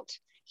hard out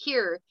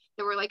here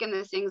that we're like in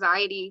this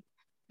anxiety,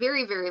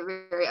 very, very,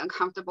 very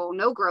uncomfortable,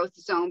 no growth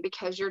zone,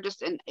 because you're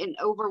just in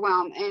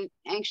overwhelm and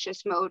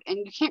anxious mode, and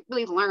you can't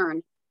really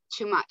learn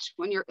too much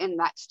when you're in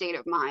that state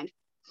of mind.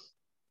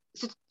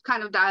 So to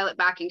kind of dial it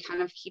back and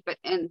kind of keep it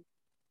in,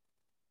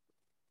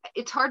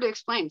 it's hard to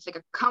explain. It's like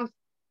a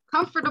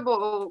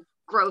comfortable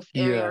growth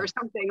area Yeah, or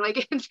something.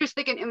 Like it's just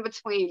like an in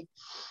between.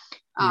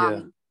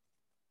 yeah,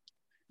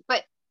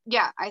 But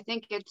yeah, I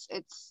think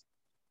it's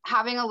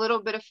having a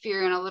little bit of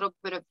fear and a little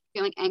bit of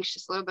feeling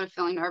anxious, a little bit of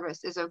feeling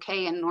nervous is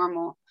okay and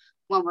normal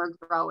when we're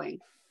growing.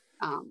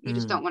 You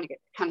just don't want to get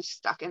kind of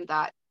stuck in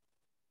that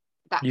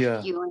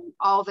yeah. feeling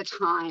all the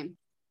time.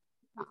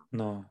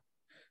 No,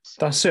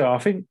 So that's it. I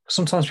think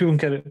sometimes people can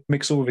get it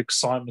mixed up with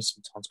excitement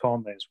sometimes,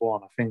 can't they, as well?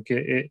 And I think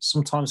it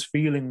sometimes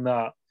feeling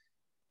that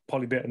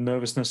probably bit of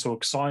nervousness or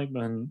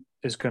excitement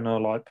is gonna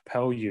like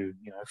propel you,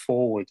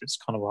 forward. It's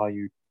kind of how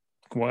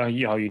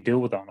you deal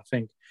with that. And I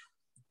think,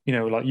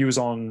 like you was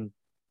on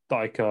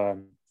like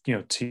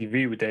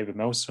TV with David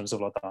Meltzer and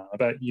stuff like that. I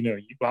bet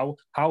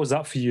how was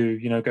that for you,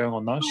 going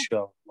on that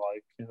show?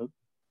 Like,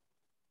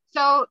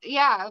 so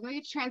yeah, let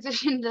me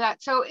transition to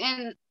that. So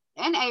in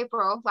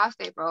April,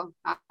 last April,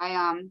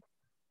 I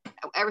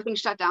everything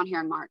shut down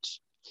here in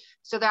March.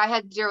 So that I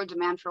had zero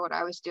demand for what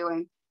I was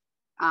doing.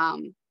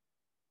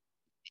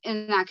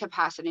 In that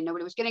capacity,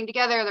 nobody was getting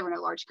together. There were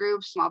no large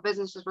groups. Small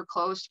businesses were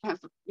closed, for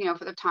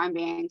the time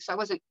being. So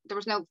there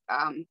was no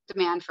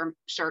demand for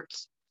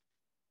shirts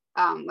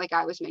like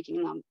I was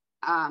making them.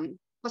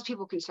 Plus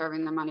people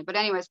conserving their money. But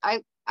anyways,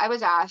 I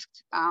was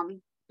asked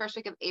first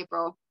week of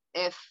April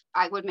if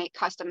I would make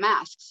custom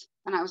masks.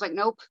 And I was like,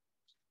 nope.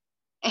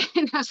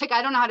 And I was like,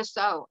 I don't know how to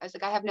sew. I was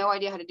like, I have no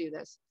idea how to do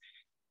this.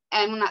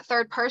 And when that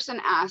third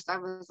person asked, I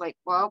was like,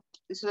 well,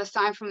 this is a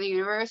sign from the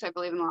universe. I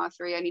believe in law of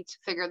three. I need to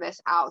figure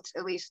this out,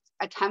 at least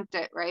attempt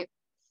it, right?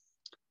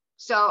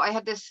 So I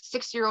had this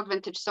 6-year-old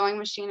vintage sewing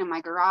machine in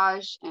my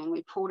garage, and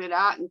we pulled it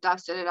out and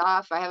dusted it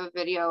off. I have a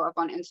video up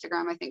on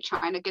Instagram, I think,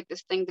 trying to get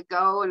this thing to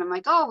go. And I'm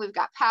like, oh, we've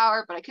got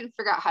power, but I couldn't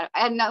figure out I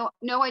had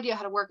no idea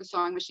how to work a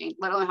sewing machine,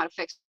 let alone how to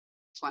fix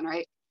one,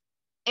 right?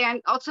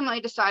 And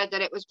ultimately decided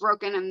that it was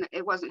broken and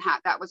it wasn't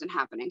that wasn't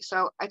happening.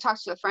 So I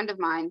talked to a friend of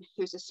mine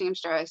who's a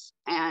seamstress,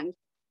 and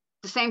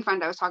the same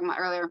friend I was talking about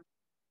earlier.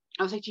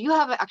 I was like, do you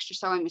have an extra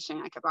sewing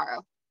machine I could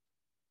borrow?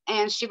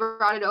 And she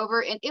brought it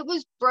over, and it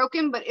was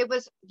broken, but it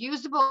was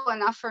usable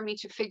enough for me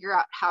to figure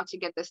out how to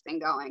get this thing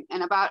going.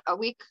 And about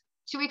 2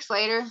 weeks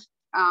later,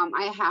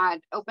 I had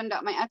opened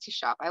up my Etsy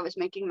shop. I was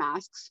making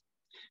masks.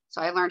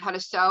 So I learned how to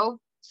sew,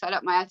 set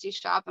up my Etsy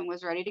shop, and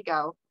was ready to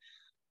go.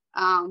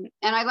 And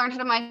I learned how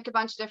to make a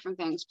bunch of different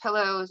things,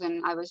 pillows,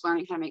 and I was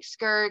learning how to make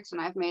skirts,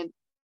 and I've made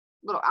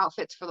little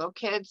outfits for little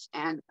kids,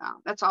 and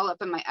that's all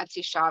up in my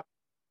Etsy shop.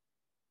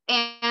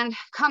 And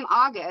come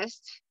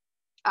August,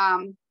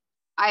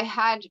 I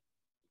had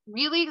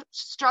really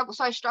struggled.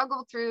 So I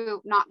struggled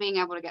through not being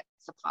able to get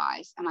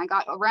supplies, and I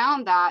got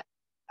around that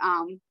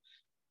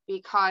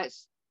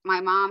because my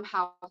mom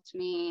helped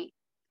me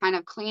kind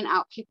of clean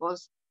out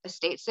people's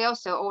estate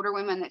sales. So older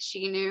women that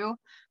she knew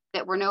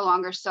that were no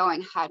longer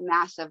sewing had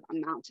massive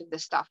amounts of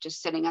this stuff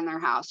just sitting in their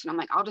house. And I'm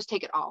like, I'll just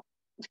take it all.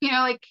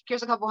 Like,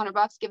 here's a couple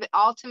 $100, give it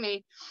all to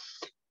me.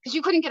 Because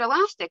you couldn't get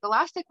elastic.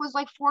 Elastic was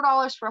like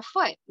 $4 for a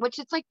foot, which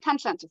it's like 10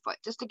 cents a foot,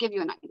 just to give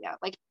you an idea.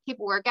 Like,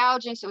 people were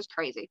gouging, so it was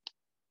crazy.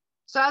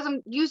 So as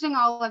I'm using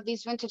all of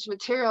these vintage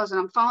materials and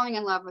I'm falling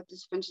in love with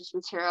this vintage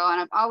material,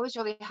 and I've always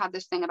really had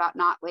this thing about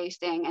not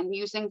wasting and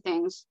using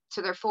things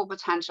to their full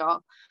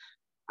potential,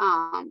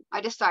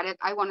 I decided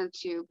I wanted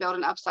to build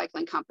an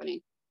upcycling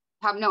company.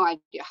 I have no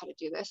idea how to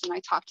do this. And I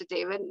talked to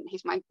David, and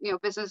he's my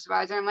business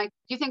advisor. I'm like,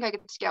 do you think I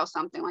could scale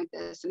something like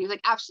this? And he was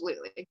like,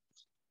 absolutely.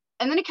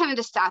 And then it kind of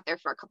just sat there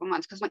for a couple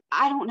months, because I'm like,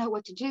 I don't know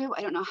what to do.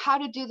 I don't know how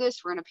to do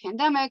this. We're in a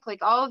pandemic,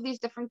 like all of these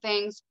different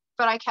things.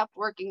 But I kept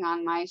working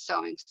on my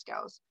sewing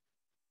skills.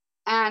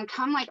 And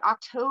come like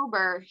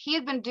October, he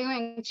had been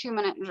doing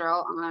 2-minute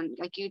drill on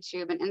like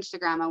YouTube and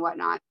Instagram and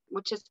whatnot,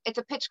 it's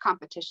a pitch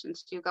competition.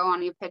 So you go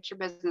on, you pitch your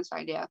business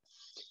idea,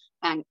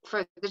 and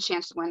for the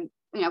chance to win,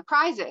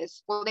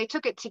 prizes. Well, they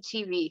took it to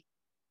TV,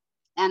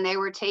 and they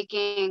were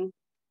taking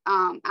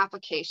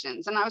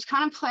applications. And I was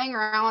kind of playing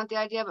around with the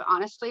idea, but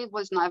honestly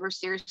was never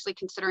seriously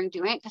considering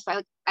doing it,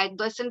 because I'd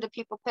listened to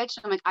people pitch,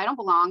 and I'm like, I don't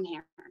belong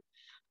here.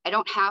 I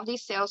don't have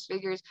these sales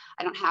figures.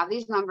 I don't have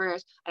these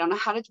numbers. I don't know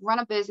how to run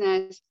a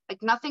business.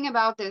 Like, nothing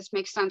about this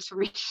makes sense for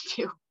me to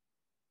do.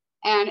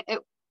 And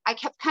I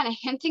kept kind of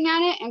hinting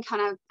at it and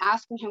kind of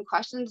asking him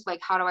questions like,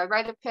 how do I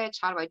write a pitch?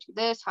 How do I do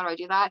this? How do I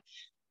do that?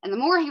 And the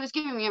more he was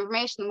giving me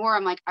information, the more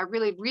I'm like, I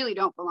really, really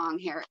don't belong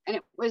here. And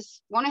it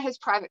was one of his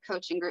private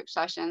coaching group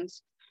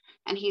sessions.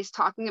 And he's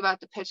talking about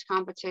the pitch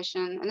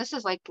competition. And this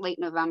is like late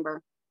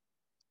November.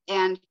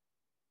 And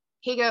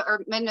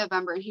or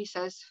mid-November. And he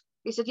said,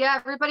 yeah,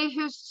 everybody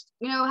who's,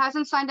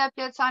 hasn't signed up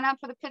yet, sign up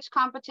for the pitch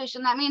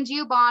competition. That means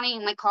you, Bonnie,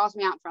 and like calls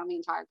me out from the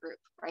entire group,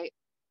 right?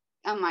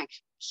 I'm like,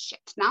 shit,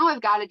 now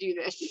I've got to do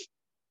this.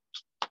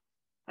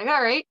 Like,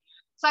 all right.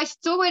 So I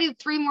still waited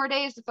 3 more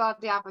days to fill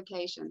out the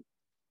application.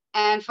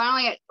 And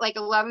finally at like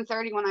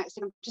 11:30, when I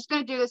said, I'm just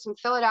going to do this and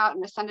fill it out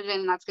and send it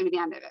in, and that's going to be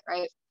the end of it,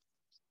 right?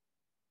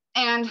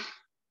 And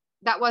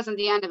that wasn't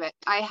the end of it.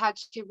 I had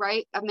to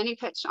write a mini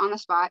pitch on the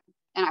spot.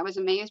 And I was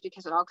amazed,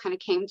 because it all kind of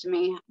came to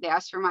me. They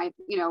asked for my,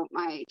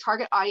 my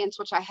target audience,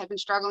 which I had been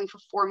struggling for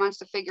 4 months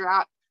to figure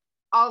out,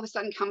 all of a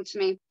sudden come to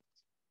me.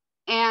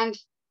 And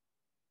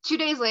 2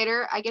 days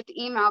later, I get the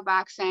email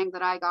back saying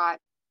that I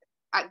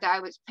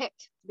was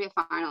picked to be a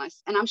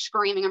finalist. And I'm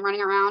screaming, I'm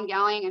running around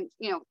yelling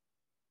and,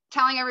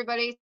 telling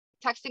everybody,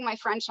 texting my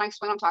friends, trying to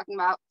explain what I'm talking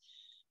about.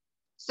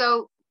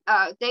 So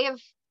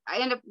I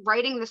ended up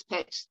writing this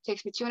pitch. It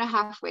takes me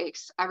 2.5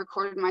 weeks. I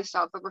recorded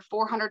myself over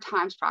 400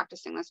 times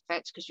practicing this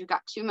pitch, because you've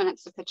got 2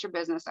 minutes to pitch your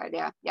business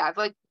idea. Yeah, I've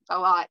like a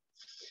lot.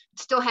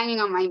 It's still hanging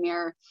on my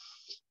mirror.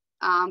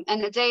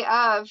 And the day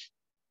of,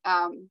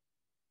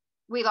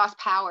 we lost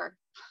power,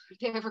 the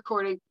day of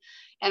recording,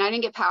 and I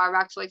didn't get power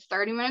back till like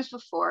 30 minutes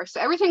before.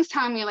 So everything's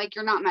telling me like,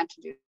 you're not meant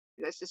to do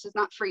this. This is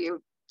not for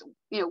you.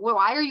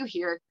 Why are you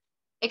here?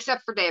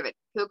 Except for David,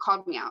 who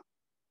called me out.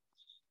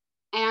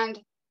 And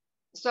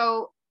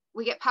so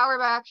we get power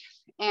back,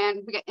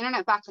 and we get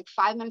internet back like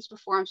 5 minutes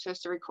before I'm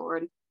supposed to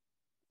record.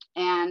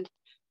 And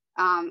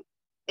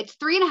it's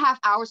 3.5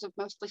 hours of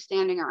mostly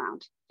standing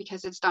around,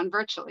 because it's done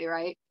virtually,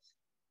 right?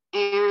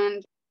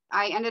 And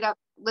I ended up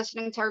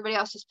listening to everybody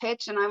else's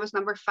pitch, and I was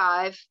number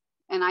 5,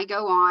 and I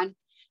go on.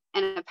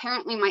 And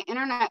apparently my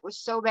internet was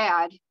so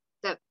bad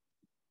that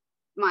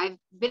my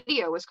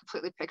video was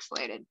completely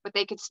pixelated, but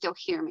they could still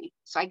hear me.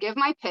 So I give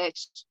my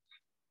pitch,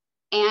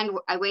 and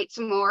I wait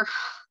some more.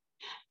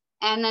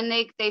 And then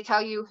they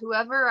tell you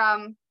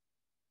whoever's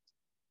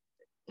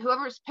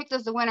picked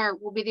as the winner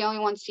will be the only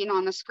one seen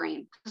on the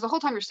screen, because the whole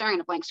time you're staring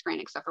at a blank screen,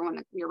 except for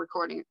when you're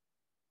recording,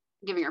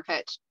 giving your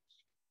pitch.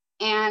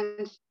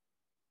 And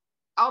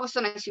all of a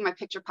sudden I see my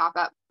picture pop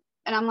up,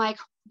 and I'm like,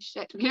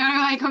 shit,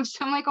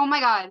 I'm like, oh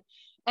my God.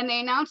 And they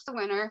announced the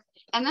winner,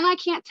 and then I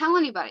can't tell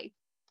anybody.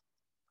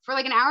 For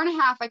like an hour and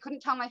a half, I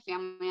couldn't tell my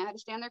family. I had to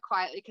stand there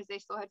quietly, because they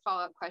still had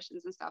follow-up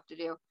questions and stuff to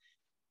do.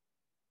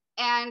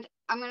 And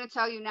I'm going to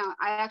tell you now,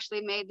 I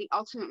actually made the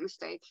ultimate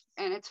mistake.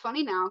 And it's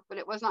funny now, but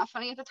it was not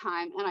funny at the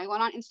time. And I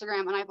went on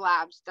Instagram and I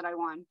blabbed that I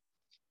won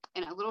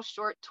in a little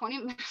short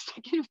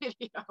 20-second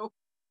video.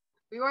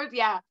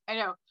 Yeah, I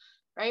know,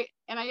 right?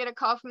 And I get a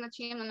call from the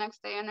team the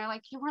next day, and they're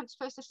like, you weren't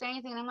supposed to say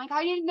anything. And I'm like,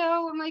 I didn't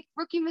know. I'm like,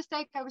 rookie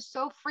mistake. I was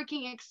so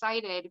freaking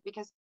excited,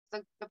 because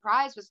the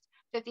prize was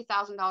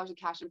 $50,000 in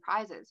cash and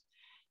prizes.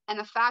 And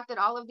the fact that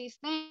all of these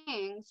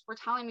things were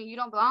telling me you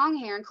don't belong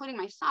here, including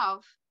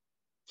myself,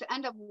 to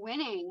end up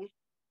winning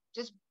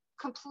just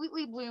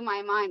completely blew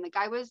my mind. Like,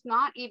 I was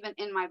not even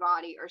in my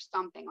body or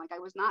something. Like, I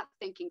was not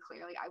thinking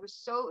clearly. I was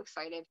so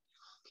excited.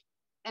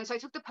 And so I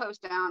took the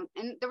post down,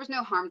 and there was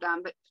no harm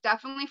done, but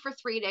definitely for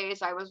 3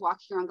 days I was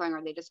walking around going,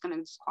 are they just going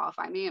to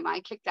disqualify me? Am I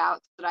kicked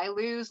out? Did I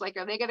lose? Like,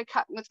 are they going to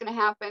cut? What's going to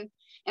happen?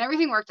 And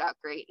everything worked out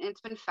great, and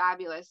it's been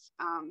fabulous.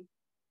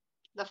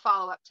 The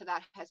follow-up to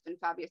that has been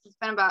fabulous. It's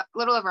been about a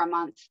little over a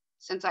month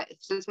since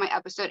my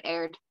episode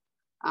aired.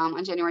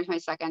 on January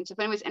 22nd. So if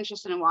anyone's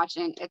interested in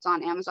watching, it's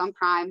on Amazon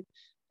Prime.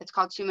 It's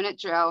called 2 Minute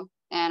Drill,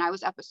 and I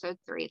was episode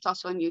 3. It's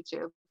also on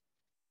YouTube.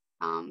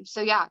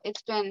 So yeah,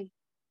 it's been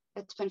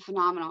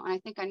phenomenal. And I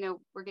think I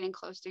know we're getting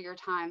close to your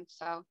time,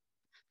 so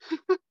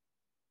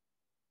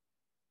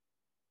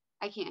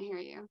I can't hear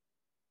you.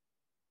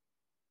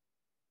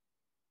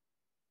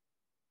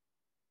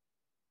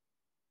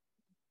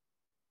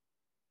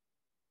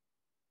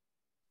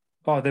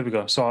 Oh, there we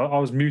go. So I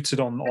was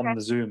muted on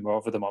the Zoom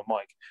rather than my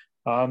mic.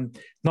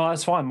 No,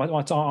 that's fine.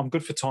 I'm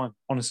good for time.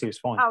 Honestly, it's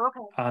fine. Oh, okay.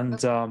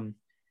 And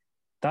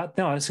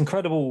it's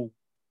incredible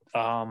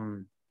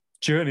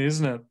journey,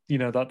 isn't it? You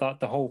know, that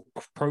the whole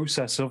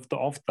process of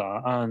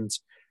that. And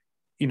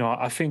you know,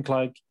 I think,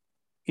 like,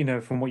 you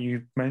know, from what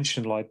you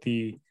mentioned, like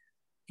the,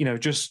 you know,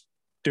 just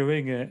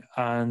doing it,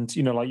 and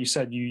you know, like you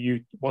said,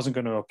 you wasn't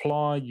going to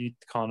apply. You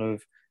kind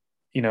of,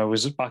 you know,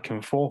 was back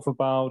and forth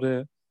about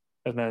it.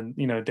 And then,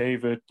 you know,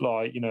 David,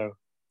 like, you know,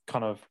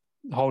 kind of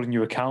holding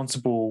you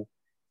accountable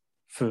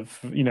for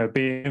you know,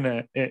 being in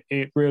it.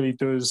 It really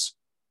does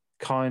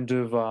kind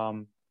of,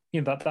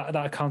 you know, that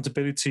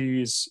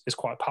accountability is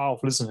quite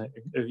powerful, isn't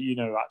it? You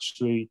know,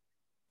 actually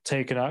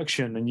taking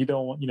action, and you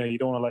don't want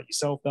to let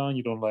yourself down.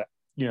 You don't let,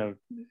 you know,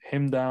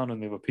 him down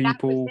and the other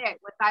people.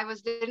 That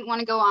was it. Didn't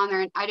want to go on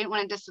there, and I didn't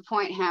want to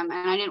disappoint him,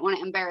 and I didn't want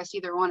to embarrass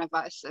either one of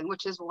us, and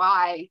which is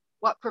why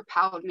what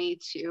propelled me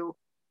to.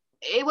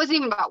 It wasn't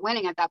even about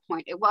winning at that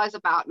point. It was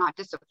about not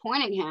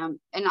disappointing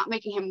him and not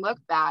making him look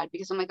bad,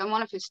 because I'm like, I'm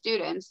one of his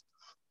students.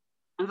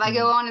 If I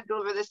go on and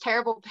deliver this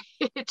terrible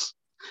pitch,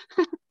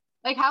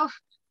 like how's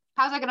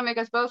that going to make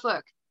us both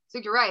look? So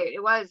you're right.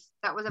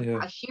 That was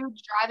a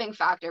huge driving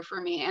factor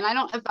for me. And I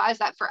don't advise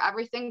that for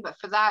everything, but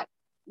for that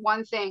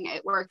one thing,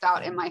 it worked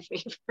out in my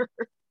favor.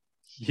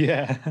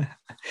 Yeah,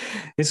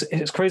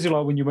 it's crazy.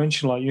 Like when you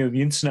mention, like, you know,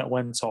 the internet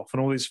went off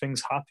and all these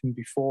things happened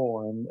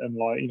before, and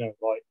like, you know,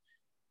 like,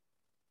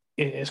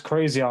 it's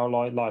crazy how,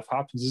 like, life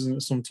happens, isn't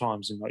it?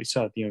 Sometimes, and like you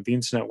said, you know, the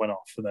internet went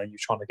off, and then you're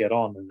trying to get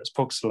on, and it's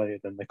pixelated,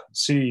 and they can't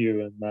see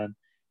you, and then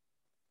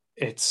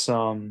it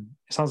sounds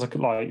like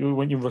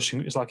when you're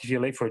rushing, it's like if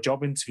you're late for a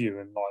job interview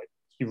and like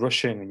you're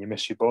rushing and you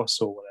miss your bus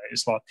or whatever.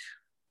 It's like,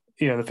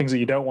 you know, the things that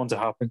you don't want to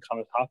happen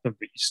kind of happen,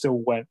 but you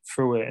still went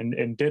through it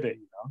and did it,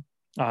 you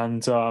know.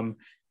 And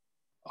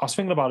I was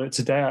thinking about it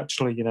today,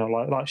 actually, you know,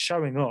 like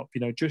showing up,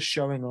 you know, just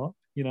showing up,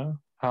 you know,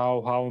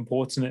 how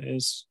important it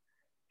is.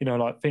 You know,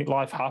 like, I think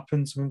life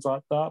happens, things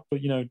like that,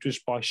 but, you know,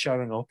 just by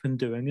showing up and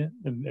doing it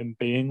and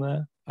being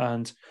there.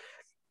 And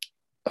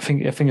I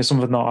think it's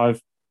something that I've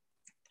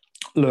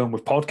learned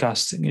with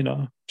podcasting, you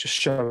know, just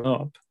showing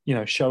up, you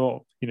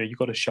know, you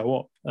got to show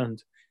up. And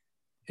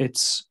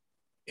it's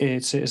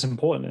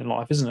important in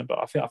life, isn't it? But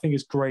I think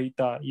it's great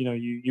that, you know,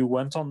 you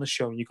went on the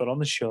show and you got on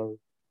the show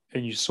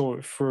and you saw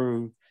it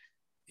through,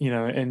 you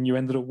know, and you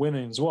ended up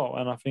winning as well.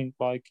 And I think,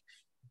 like,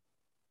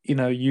 you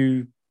know,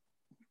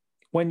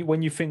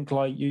 when you think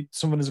like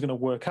something is going to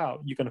work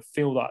out, you're going to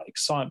feel that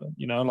excitement,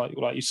 you know,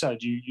 like you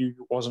said, you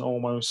wasn't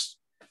almost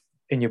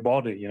in your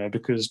body, you know,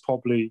 because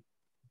probably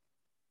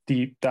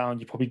deep down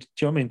you probably, do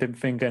you know what I mean, didn't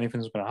think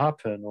anything was going to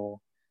happen. Or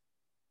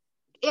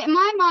in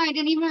my mind,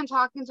 and even in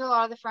talking to a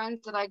lot of the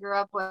friends that I grew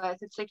up with,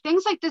 it's like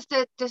things like this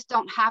that just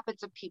don't happen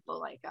to people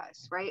like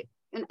us, right?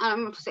 And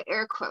I'm going to say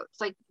air quotes,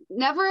 like,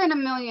 never in a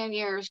million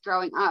years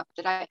growing up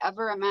did I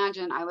ever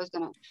imagine I was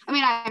going to, I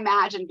mean, I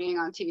imagined being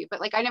on TV, but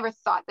like, I never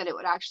thought that it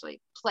would actually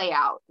play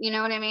out. You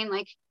know what I mean?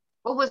 Like,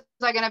 what was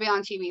I going to be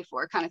on TV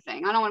for, kind of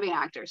thing? I don't want to be an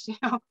actor, you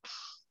know?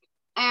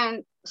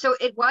 And so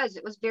it was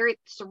very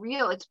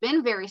surreal. It's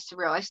been very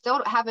surreal. I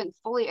still haven't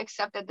fully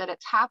accepted that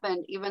it's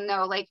happened, even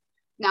though, like,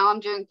 now I'm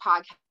doing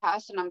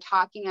podcasts and I'm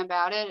talking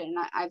about it. And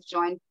I've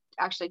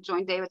actually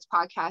joined David's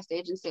podcast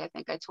agency. I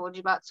think I told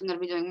you about, so I'm going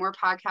to be doing more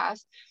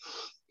podcasts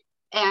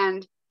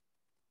and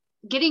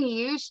getting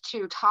used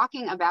to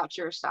talking about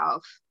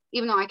yourself,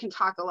 even though I can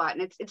talk a lot.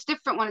 And it's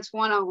different when it's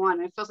one-on-one,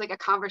 and it feels like a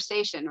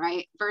conversation,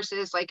 right?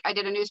 Versus, like, I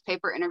did a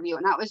newspaper interview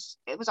and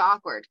it was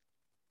awkward.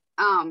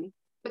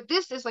 But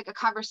this is like a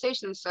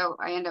conversation, so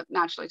I end up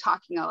naturally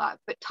talking a lot.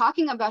 But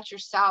talking about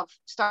yourself,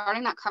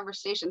 starting that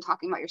conversation,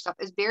 talking about yourself,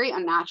 is very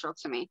unnatural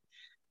to me.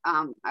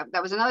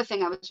 That was another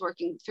thing I was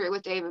working through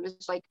with David.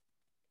 It's like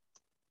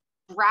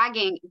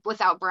bragging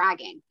without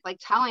bragging, like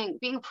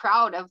being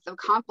proud of the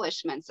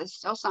accomplishments is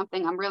still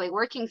something I'm really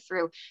working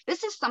through.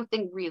 This is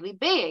something really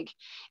big.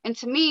 And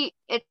to me,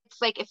 it's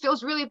like, it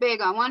feels really big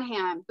on one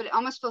hand, but it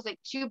almost feels like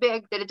too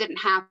big that it didn't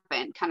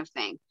happen, kind of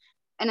thing.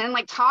 And then,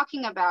 like,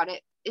 talking about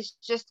it, it's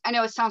just, I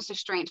know it sounds so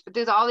strange, but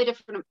there's all the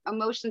different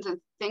emotions and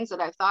things that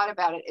I've thought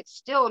about it. It's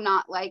still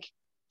not like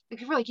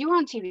people are like, you were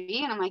on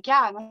TV? And I'm like,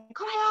 yeah. I'm like,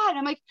 oh my God.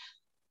 I'm like,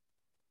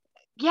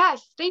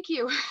 yes, thank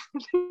you.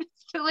 It's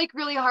still, like,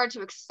 really hard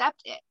to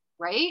accept it,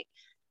 right?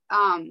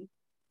 And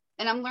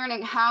I'm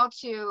learning how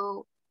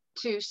to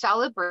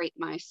celebrate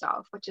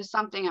myself, which is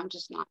something I'm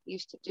just not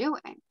used to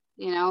doing.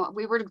 You know,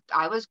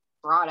 I was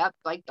brought up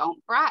like,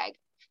 don't brag.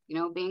 You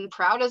know, being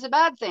proud is a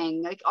bad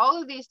thing. Like,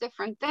 all of these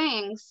different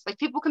things, like,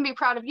 people can be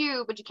proud of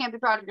you, but you can't be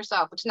proud of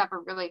yourself, which never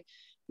really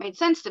made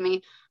sense to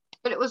me.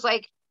 But it was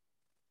like,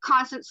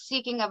 constant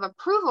seeking of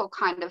approval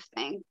kind of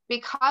thing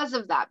because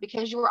of that,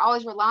 because you were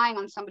always relying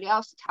on somebody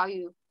else to tell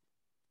you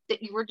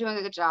that you were doing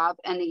a good job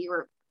and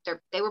that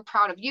they were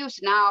proud of you. So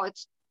now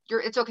it's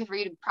okay for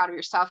you to be proud of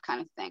yourself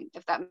kind of thing,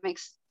 if that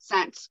makes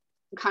sense.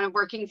 I'm kind of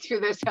working through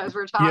this as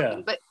we're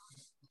talking, but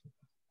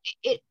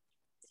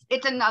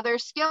it's another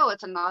skill.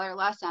 It's another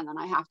lesson. And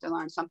I have to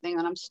learn something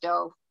that I'm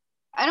still,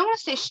 I don't want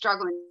to say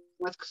struggling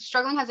with, because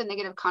struggling has a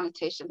negative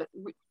connotation, but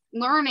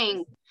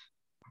learning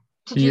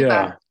to do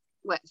better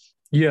with,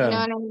 you know what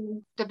I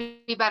mean? To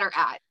be better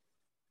at.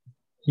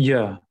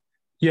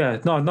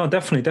 No,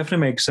 definitely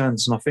makes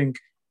sense. And I think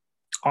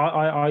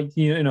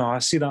I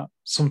see that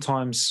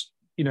sometimes,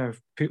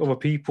 other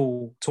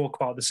people talk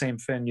about the same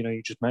thing.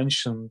 You just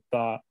mentioned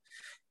that,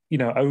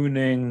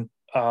 owning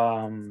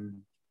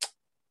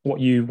what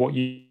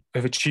you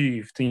have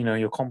achieved,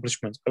 your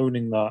accomplishments,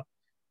 owning that,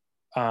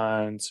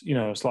 and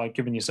it's like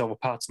giving yourself a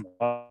pat on the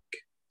back,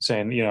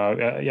 saying,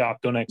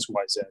 I've done X,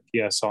 Y, Z.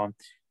 So I'm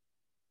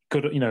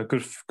good.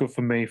 Good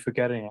for me for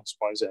getting X,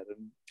 Y, Z.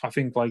 And I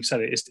think, like you said,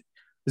 there's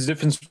a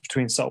difference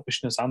between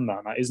selfishness and that.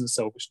 And that isn't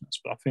selfishness,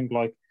 but I think,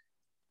 like,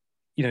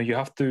 you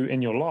have to,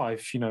 in your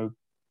life, to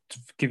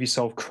give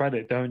yourself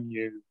credit, don't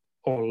you?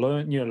 Or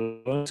learn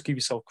to give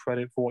yourself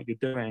credit for what you're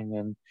doing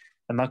and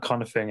that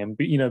kind of thing. And,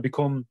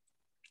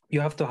 you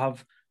have to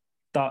have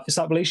that, it's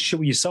that relationship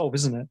with yourself,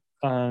 isn't it?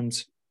 And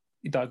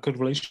that good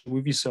relationship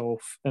with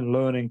yourself and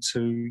learning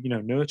to,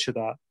 nurture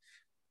that.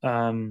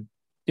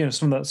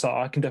 Something that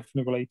I can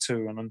definitely relate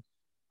to. And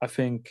I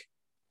think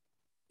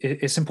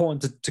it's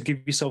important to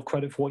give yourself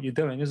credit for what you're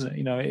doing, isn't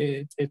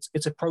it?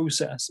 It's a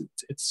process.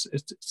 It's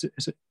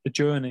a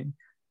journey.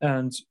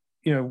 And,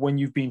 when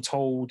you've been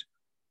told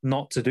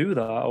not to do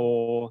that,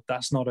 or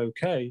that's not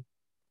okay,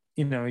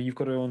 you've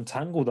got to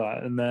untangle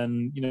that and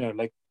then,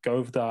 like, go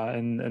over that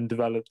and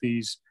develop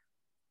this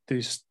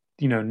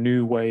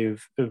new way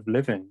of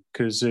living,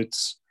 because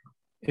it's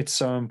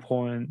so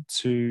important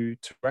to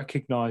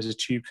recognize,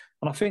 achieve.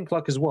 And I think,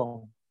 like, as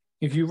well,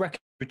 if you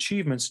recognize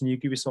achievements and you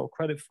give yourself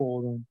credit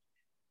for them,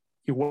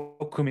 you're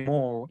welcoming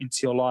more into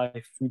your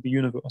life through the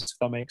universe, if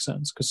that makes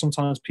sense. Because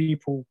sometimes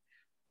people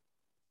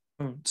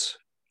don't,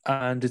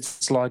 and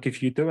it's like,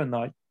 if you're doing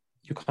that,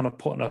 you're kind of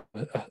putting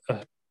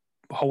a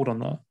hold on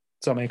that.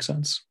 Does that make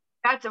sense?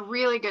 That's a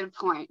really good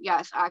point.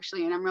 Yes,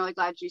 actually. And I'm really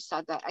glad you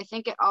said that. I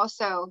think it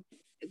also,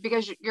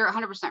 because you're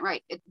 100%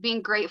 right,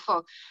 being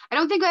grateful. I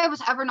don't think I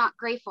was ever not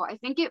grateful. I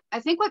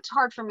think what's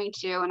hard for me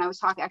too, and I was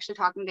talking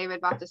to David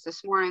about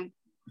this morning,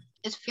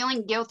 is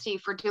feeling guilty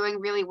for doing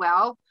really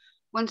well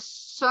when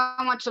so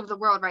much of the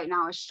world right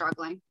now is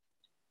struggling.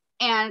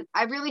 And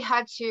I really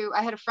had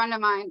a friend of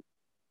mine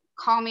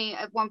call me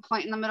at one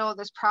point in the middle of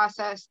this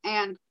process,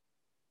 and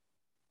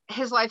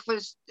his life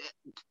was,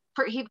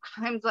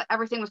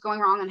 everything was going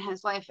wrong in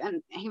his life.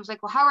 And he was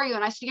like, well, how are you?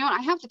 And I said,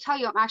 I have to tell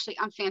you,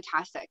 I'm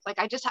fantastic. Like,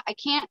 I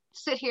can't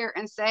sit here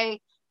and say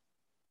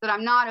that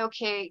I'm not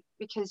okay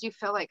because you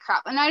feel like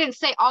crap. And I didn't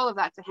say all of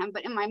that to him,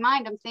 but in my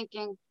mind, I'm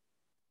thinking,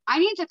 I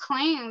need to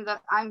claim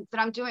that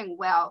I'm doing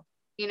well,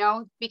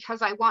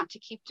 because I want to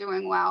keep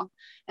doing well.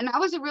 And that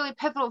was a really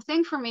pivotal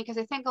thing for me, because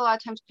I think a lot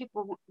of times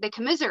people, they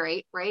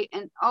commiserate, right?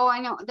 And, oh, I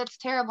know that's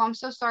terrible. I'm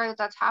so sorry that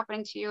that's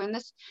happening to you. And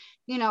this,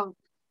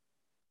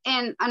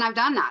 and I've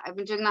done that. I've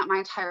been doing that my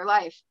entire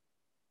life.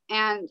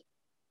 And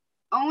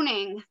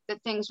owning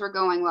that things were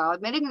going well,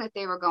 admitting that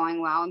they were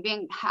going well, and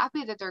being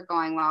happy that they're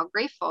going well,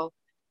 grateful,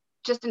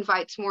 just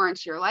invites more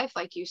into your life,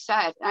 like you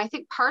said. And I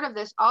think part of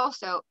this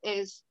also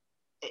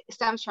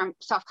stems from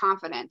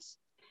self-confidence.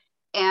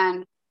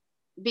 And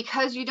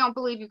because you don't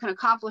believe you can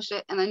accomplish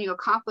it, and then you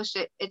accomplish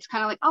it, it's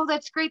kind of like, oh,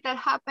 that's great, that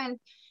happened.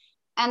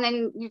 And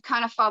then you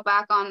kind of fall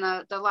back on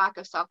the lack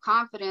of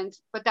self-confidence,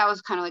 but that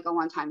was kind of like a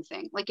one-time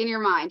thing, like in your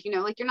mind,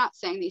 like, you're not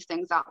saying these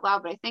things out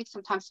loud, but I think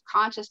sometimes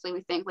consciously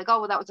we think like, oh,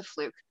 well, that was a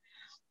fluke,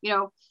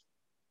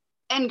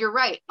 and you're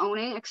right.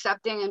 Owning,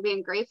 accepting, and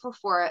being grateful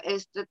for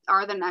it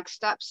are the next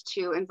steps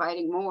to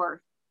inviting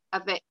more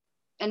of it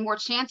and more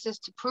chances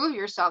to prove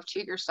yourself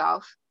to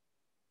yourself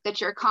that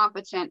you're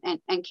competent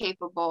and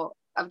capable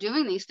of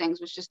doing these things,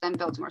 which just then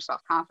builds more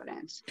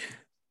self-confidence.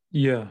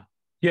 Yeah,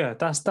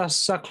 that's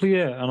exactly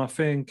it. And I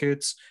think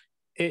it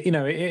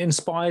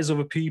inspires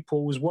other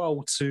people as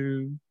well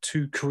to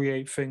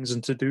create things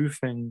and to do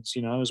things,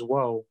 as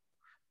well,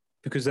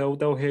 because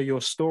they'll hear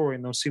your story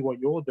and they'll see what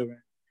you're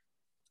doing,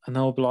 and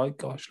they'll be like,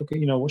 gosh, look at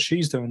what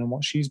she's doing and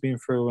what she's been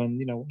through,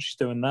 and what she's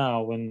doing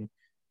now. And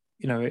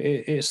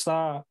it's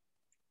that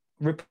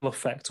ripple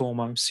effect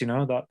almost,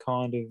 that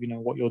kind of,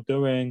 what you're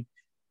doing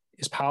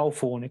is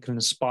powerful, and it can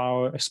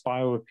inspire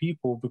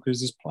people, because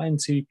there's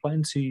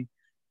plenty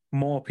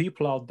more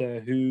people out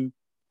there who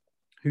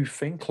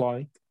think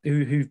like,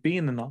 who've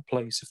been in that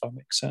place, if that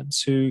makes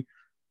sense.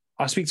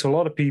 I speak to a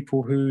lot of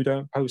people who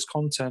don't post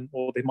content,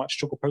 or they might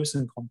struggle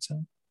posting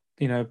content,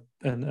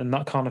 and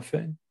that kind of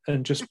thing.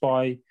 And just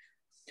by,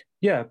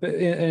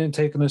 and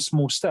taking those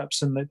small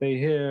steps, and they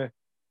hear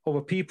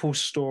other people's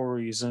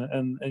stories,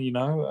 and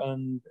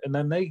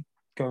then they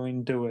go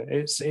and do it.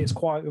 It's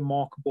quite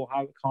remarkable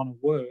how it kind of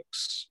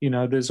works.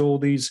 There's all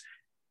these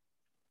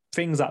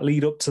things that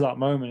lead up to that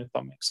moment, if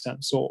that makes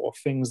sense, or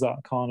things that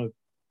kind of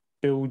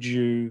build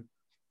you,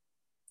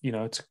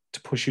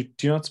 to push you.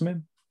 Do you know what I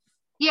mean?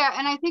 Yeah,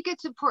 and I think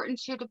it's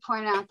important too to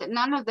point out that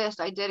none of this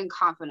I did in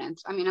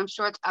confidence. I mean, I'm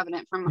sure it's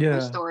evident from my Yeah,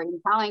 story. I'm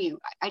telling you,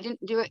 I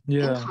didn't do it in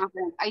yeah,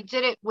 confidence. I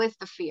did it with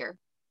the fear.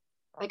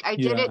 Like I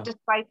did it yeah,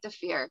 despite the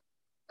fear.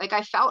 Like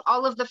I felt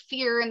all of the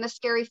fear and the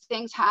scary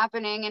things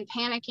happening and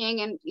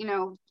panicking. And,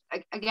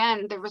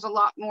 again, there was a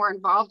lot more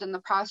involved in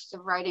the process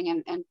of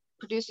writing and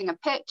producing a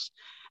pitch.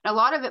 And a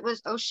lot of it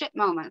was, oh shit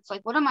moments.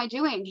 Like, what am I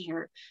doing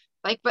here?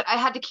 Like, but I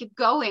had to keep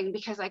going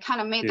because I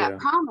kind of made that yeah,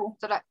 promise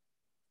that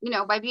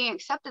by being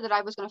accepted that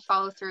I was going to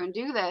follow through and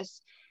do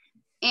this.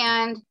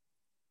 And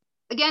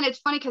again, it's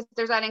funny because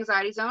there's that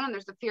anxiety zone and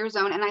there's the fear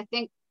zone. And I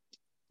think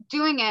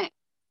doing it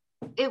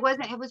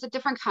was a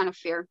different kind of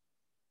fear.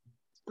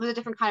 It was a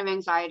different kind of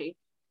anxiety.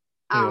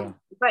 yeah,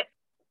 But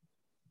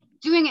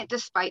doing it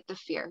despite the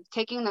fear,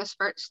 taking those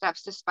first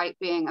steps despite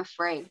being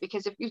afraid,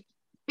 because if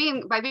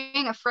by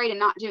being afraid and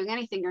not doing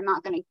anything, you're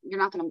not going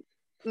to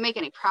make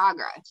any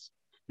progress.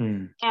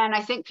 mm. And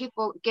I think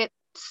people get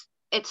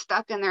it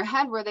stuck in their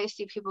head where they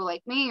see people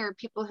like me or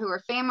people who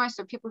are famous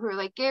or people who are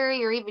like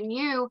Gary or even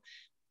you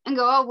and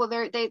go, oh, well,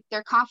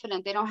 they're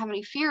confident. They don't have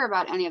any fear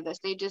about any of this.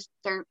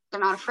 They're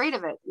not afraid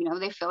of it.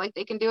 They feel like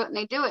they can do it and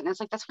they do it. And it's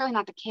like, that's really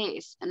not the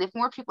case. And if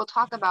more people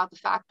talk about the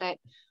fact that,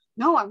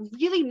 no, I'm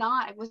really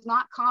not, I was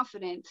not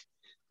confident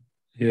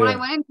when I Yeah,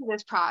 went into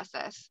this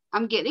process.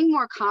 I'm getting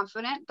more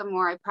confident the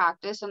more I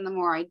practice and the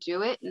more I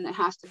do it. And it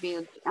has to be,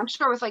 I'm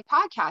sure it was like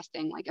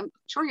podcasting. Like, I'm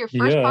sure your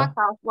first yeah,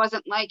 podcast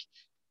wasn't like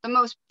the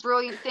most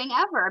brilliant thing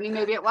ever. I mean,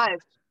 maybe it was,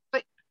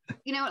 but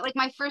like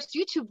my first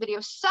YouTube video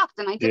sucked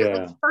and I did it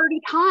like yeah,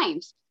 30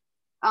 times.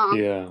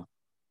 yeah,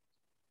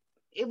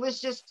 It was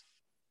just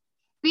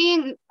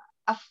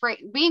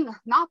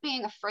not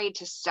being afraid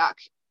to suck.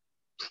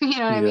 You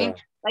know what I mean? yeah,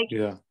 Like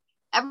yeah,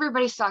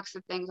 everybody sucks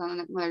at things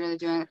when they're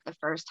doing it the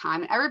first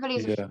time.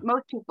 And yeah,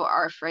 most people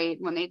are afraid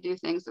when they do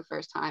things the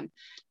first time.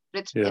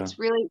 But yeah, it's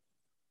really,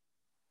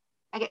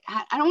 I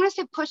don't want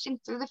to say pushing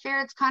through the fear.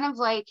 It's kind of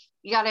like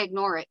you got to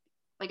ignore it.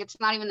 Like it's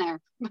not even there.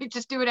 Like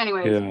just do it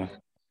anyways. yeah,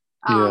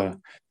 yeah.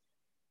 Um,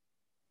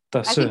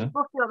 I That's think it.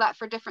 people feel that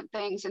for different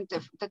things and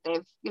that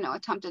they've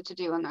attempted to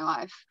do in their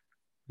life.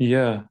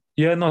 Yeah,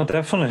 yeah. No,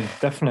 definitely,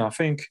 definitely. I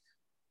think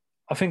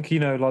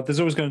like there's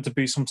always going to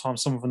be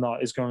sometimes something that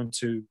is going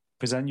to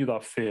present you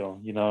that feel,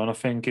 and I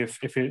think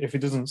if it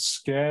doesn't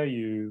scare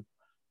you,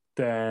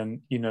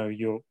 then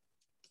you're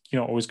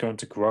not always going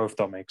to grow, if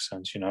that makes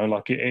sense.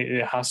 Like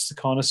it has to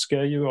kind of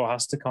scare you, or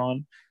has to kind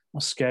of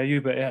not scare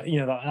you, but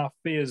that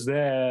fear is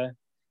there,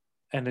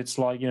 and it's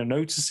like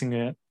noticing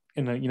it,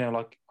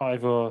 like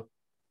either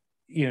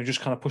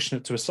just kind of pushing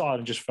it to a side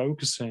and just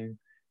focusing.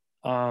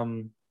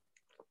 Um,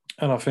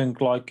 and I think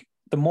like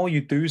the more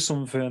you do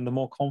something, the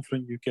more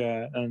confident you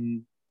get,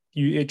 and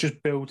it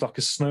just builds like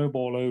a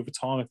snowball over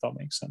time, if that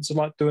makes sense. So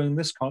like doing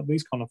these kind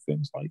of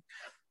things, like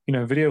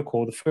video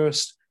call. The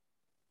first,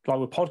 like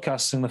with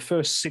podcasting, the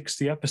first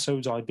 60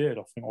 episodes I did,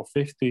 I think, or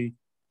 50,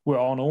 were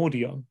on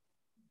audio.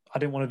 I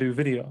didn't want to do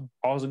video.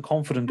 I wasn't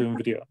confident doing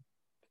video.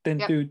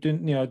 Yep.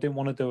 Didn't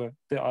want to do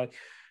it.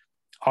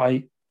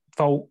 I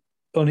felt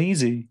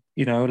uneasy,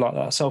 like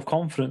that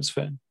self-confidence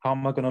thing. How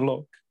am I going to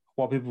look?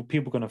 What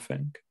people going to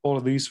think? All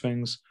of these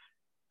things.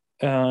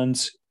 And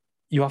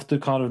you have to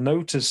kind of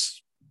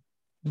notice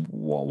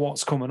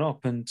what's coming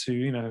up, and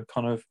to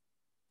kind of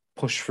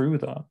push through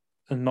that,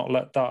 and not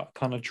let that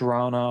kind of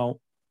drown out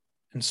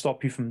and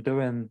stop you from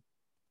doing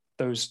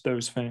those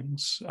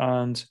things.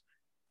 And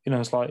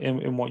it's like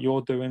in what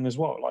you're doing as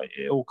well, like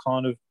it all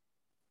kind of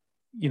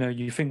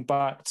you think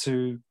back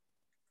to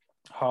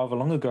however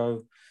long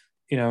ago,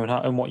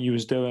 and what you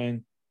was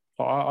doing.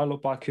 Like I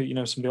look back at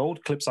some of the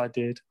old clips I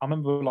did. I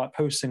remember like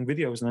posting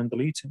videos and then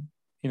deleting,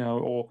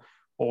 or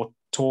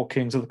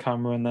talking to the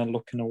camera and then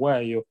looking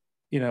away,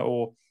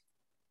 or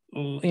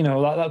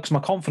that because my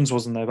confidence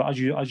wasn't there. But as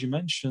you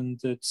mentioned,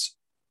 it's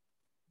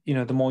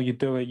the more you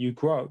do it, you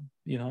grow.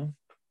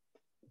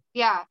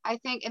 Yeah, I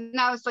think, and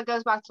that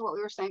goes back to what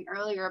we were saying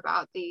earlier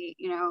about the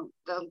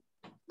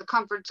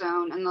comfort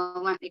zone and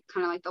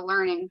kind of like the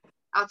learning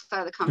outside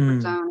of the comfort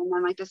Mm, zone, and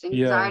then like this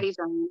yeah, anxiety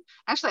zone.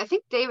 Actually, I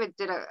think David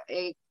did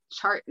a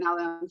chart, now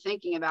that I'm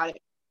thinking about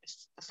it,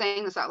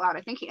 saying this out loud.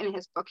 I think in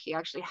his book he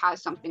actually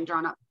has something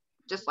drawn up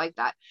just like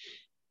that.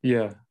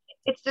 yeah,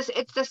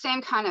 It's the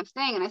same kind of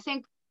thing. And I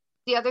think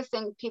the other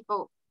thing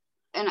people,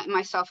 and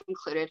myself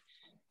included,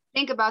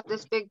 think about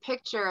this big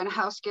picture and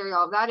how scary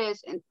all of that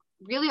is, and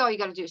really all you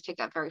got to do is take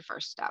that very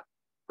first step.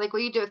 Like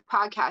what you did with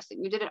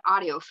podcasting, you did it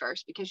audio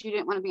first because you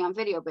didn't want to be on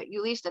video, but you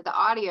at least did the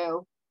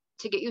audio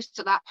to get used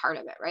to that part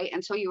of it, right?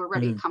 And so you were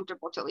ready, mm,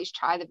 comfortable to at least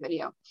try the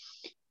video.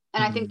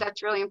 And I think mm,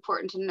 that's really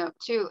important to note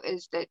too,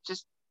 is that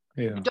just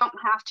you yeah, don't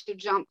have to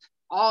jump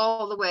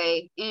all the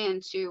way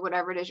into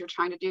whatever it is you're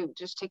trying to do.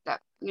 Just take that,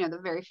 the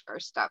very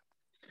first step.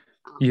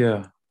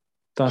 yeah.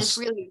 It's That's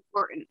really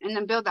important, and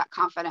then build that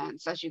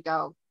confidence as you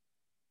go.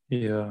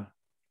 yeah.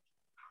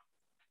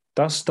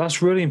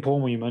 That's really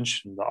important when you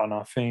mentioned that, and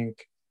I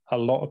think a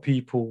lot of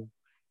people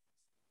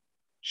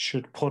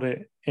should put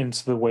it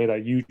into the way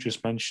that you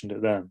just mentioned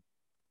it then,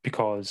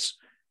 because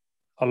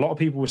a lot of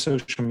people with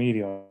social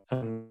media,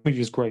 and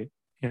media is great,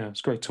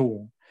 it's a great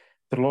tool,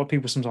 but a lot of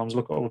people sometimes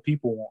look at other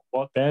people,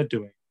 what they're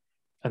doing,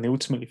 and they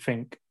ultimately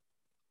think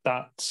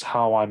that's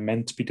how I'm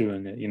meant to be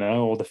doing it,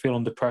 or they feel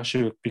under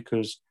pressure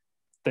because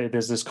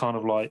there's this kind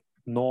of like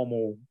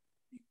normal,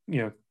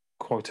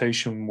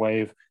 quotation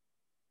way of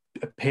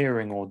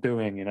appearing or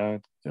doing,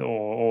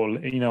 or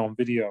on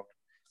video.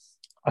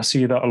 I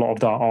see that a lot of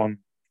that on,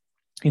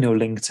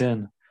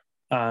 LinkedIn,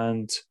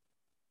 and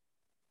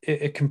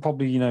it can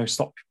probably,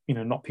 stop,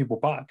 knock people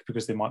back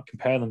because they might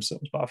compare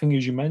themselves. But I think,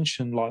 as you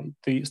mentioned, like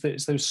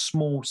it's those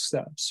small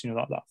steps,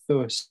 that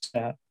first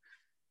step,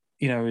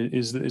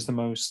 is the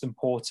most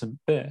important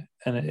bit,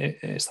 and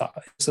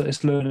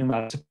it's learning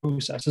that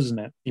process, isn't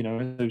it?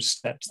 Those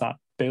steps that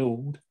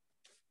build.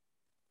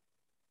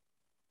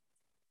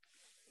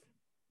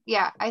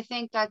 Yeah, I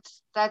think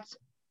that's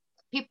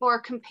people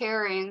are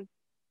comparing.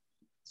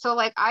 So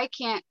like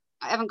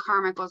Evan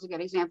Carmichael is a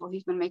good example.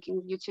 He's been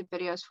making YouTube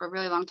videos for a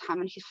really long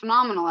time, and he's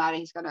phenomenal at it.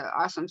 He's got an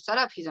awesome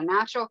setup. He's a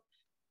natural.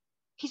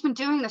 He's been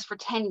doing this for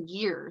 10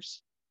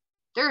 years.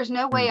 There is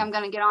no way I'm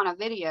going to get on a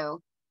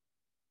video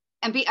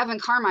and be Evan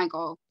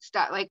Carmichael,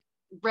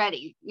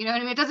 ready. You know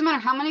what I mean? It doesn't matter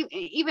how many,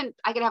 even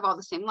I could have all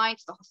the same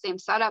lights, the same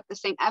setup, the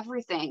same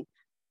everything.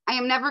 I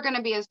am never going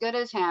to be as good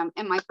as him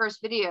in my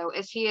first video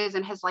as he is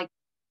in his, like,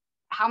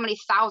 how many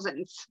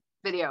thousands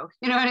video.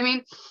 You know what I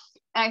mean?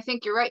 And I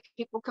think you're right.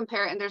 People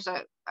compare it, and there's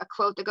a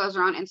quote that goes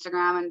around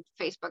Instagram and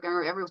Facebook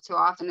and every too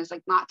often is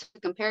like, not to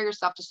compare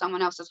yourself to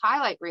someone else's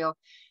highlight reel.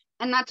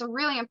 And that's a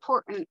really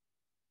important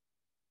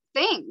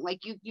thing. Like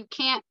you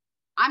can't,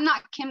 I'm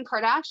not Kim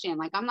Kardashian.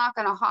 Like, I'm not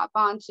going to hop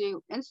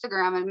onto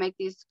Instagram and make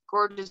these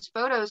gorgeous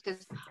photos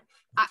because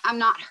I'm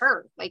not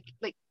her. Like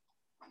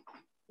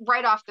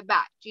right off the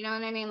bat. Do you know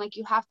what I mean? Like,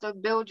 you have to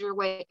build your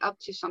way up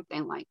to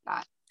something like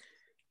that.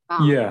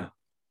 Yeah,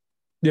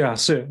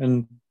 that's it.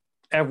 And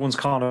everyone's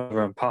kind of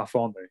their own path,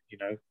 aren't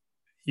they?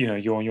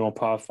 You're on your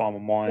path, I'm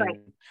on mine,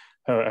 right.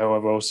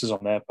 Whoever else is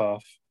on their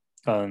path.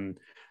 And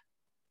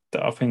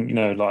I think,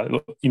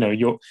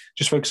 you're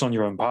just focus on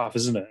your own path,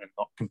 isn't it? And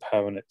not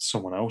comparing it to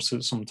someone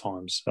else's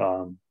sometimes,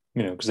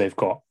 because they've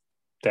got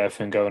their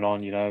thing going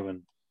on,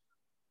 and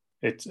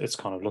it's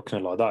kind of looking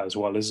at it like that as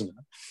well, isn't it?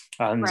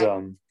 And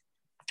right.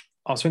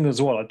 I was thinking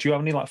as well, do you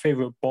have any like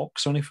favorite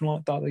books or anything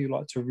like that you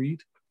like to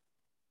read?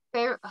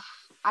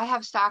 I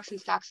have stacks and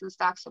stacks and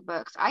stacks of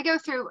books. I go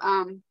through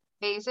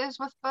phases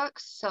with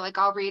books. So like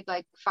I'll read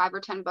like 5 or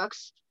 10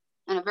 books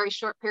in a very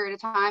short period of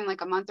time,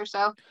 like a month or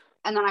so.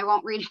 And then I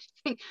won't read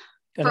anything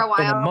for a while.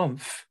 In a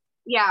month?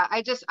 Yeah,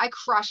 I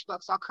crush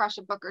books. I'll crush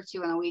a book or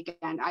two in a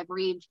weekend. I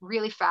read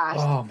really fast.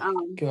 Oh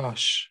my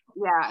gosh.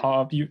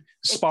 Yeah. You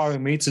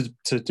inspiring me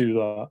to do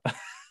that.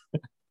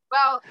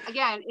 Well,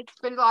 again, it's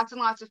been lots and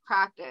lots of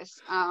practice.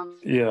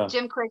 Yeah.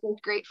 Jim Quick is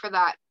great for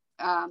that.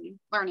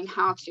 Learning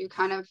how to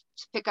kind of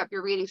pick up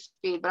your reading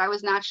speed, but I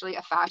was naturally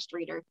a fast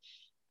reader,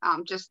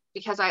 just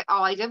because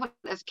all I did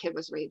as a kid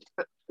was read.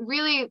 But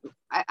really,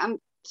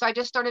 so I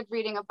just started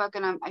reading a book,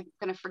 and I'm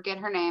going to forget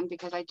her name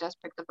because I just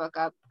picked the book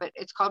up, but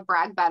it's called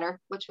Brag Better,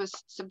 which was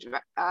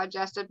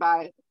suggested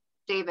by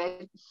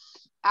David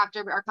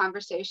after our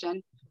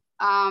conversation.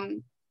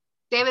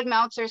 David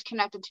Meltzer's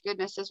Connected to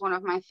Goodness is one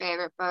of my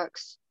favorite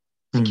books.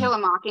 To Kill a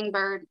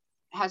Mockingbird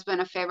has been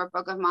a favorite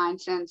book of mine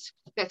since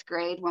 5th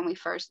grade when we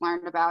first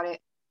learned about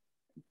it.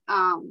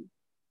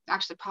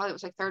 Actually, probably it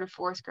was like 3rd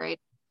or 4th grade.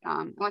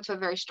 I went to a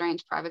very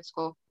strange private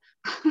school.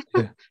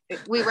 Yeah.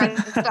 We read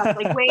stuff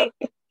like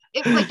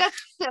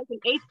that's like an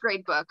 8th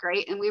grade book,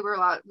 right? And we were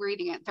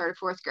reading it in 3rd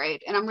or 4th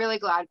grade. And I'm really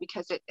glad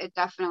because it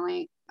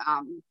definitely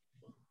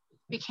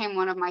became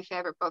one of my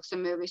favorite books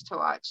and movies to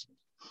watch.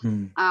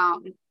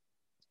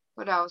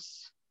 What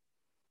else?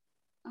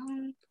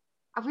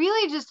 I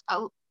really just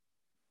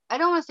I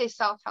don't want to say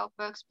self-help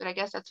books, but I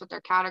guess that's what they're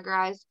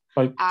categorized.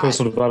 Like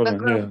personal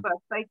development, yeah.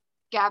 Books, like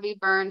Gabby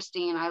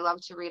Bernstein, I love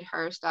to read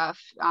her stuff.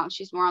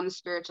 She's more on the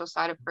spiritual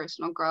side of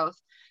personal growth.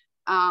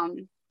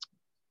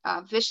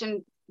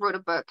 Vishen wrote a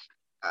book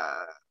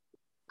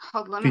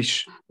called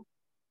Limitless.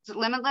 Is it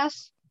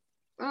Limitless?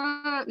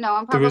 No,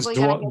 I'm probably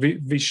going to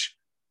get...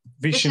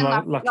 Vishen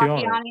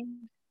Lakhiani.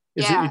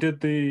 Yeah. He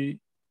did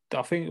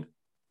I think,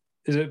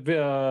 is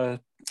it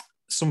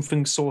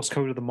something source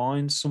code of the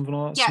mind, something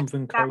like that? Yeah,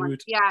 something that code. One.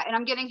 Yeah, and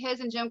I'm getting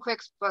his and Jim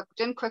Quick's book.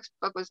 Jim Quick's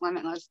book was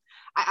Limitless.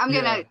 I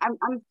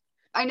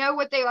know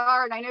what they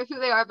are and I know who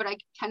they are, but I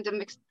tend to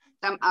mix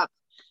them up.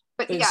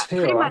 But it's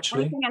pretty much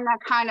anything in that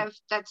kind of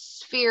that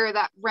sphere,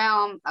 that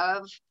realm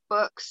of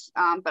books.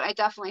 But I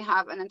definitely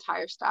have an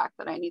entire stack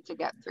that I need to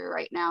get through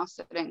right now,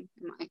 sitting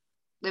in my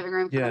living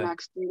room for the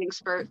next reading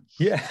spurt.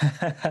 Yeah.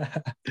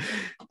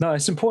 No,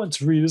 it's important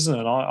to read, isn't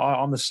it?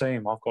 I'm the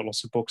same. I've got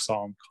lots of books that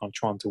I'm kind of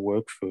trying to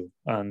work through,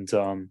 and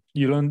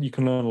you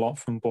can learn a lot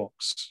from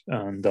books,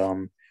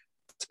 and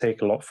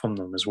take a lot from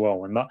them as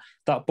well. And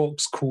that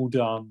book's called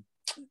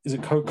is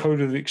it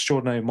Code of the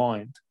Extraordinary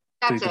Mind?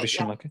 That's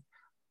it.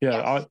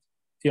 Yeah.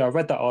 I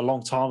read that a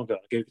long time ago.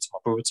 I gave it to my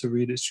brother to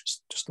read.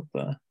 It's just up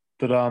there.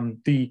 But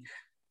the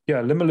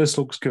Limitless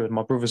looks good.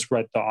 My brother's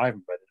read that. I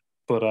haven't read it,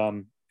 but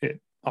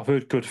I've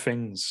heard good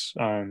things,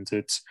 and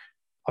it's,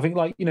 I think,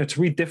 like,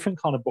 to read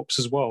different kind of books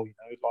as well.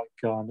 Like,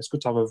 it's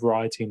good to have a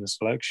variety in the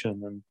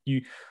selection, and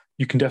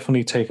you can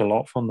definitely take a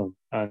lot from them.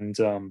 And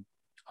I'm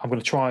going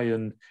to try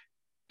and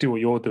do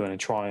what you're doing and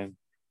try and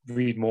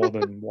read more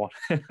than one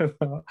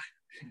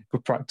for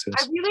practice.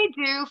 I really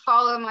do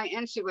follow my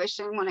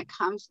intuition when it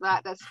comes to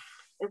that.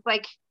 It's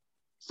like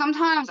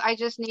sometimes I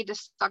just need to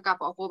suck up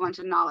a whole bunch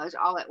of knowledge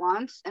all at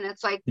once. And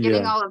it's like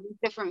getting all of these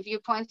different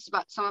viewpoints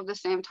about some of the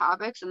same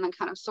topics and then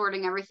kind of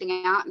sorting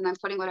everything out and then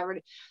putting whatever.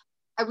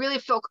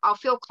 I'll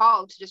feel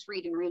called to just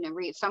read and read and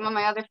read. Some of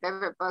my other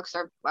favorite books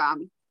are,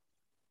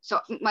 so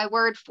my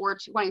word for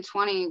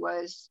 2020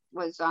 was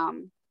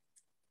I'm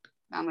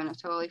going to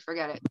totally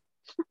forget it,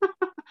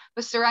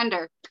 was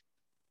surrender.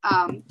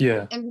 And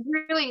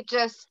really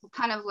just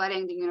kind of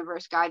letting the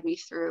universe guide me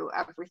through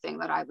everything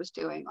that I was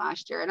doing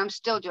last year. And I'm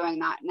still doing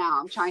that now.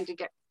 I'm trying to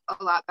get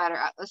a lot better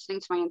at listening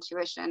to my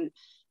intuition.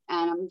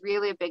 And I'm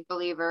really a big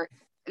believer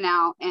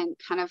now in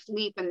kind of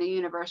leap and the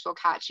universe will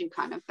catch you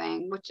kind of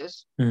thing, which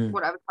is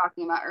what I was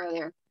talking about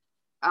earlier.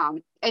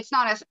 It's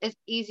not as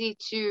easy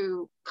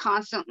to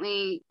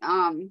constantly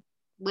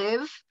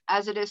live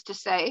as it is to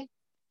say,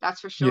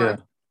 that's for sure.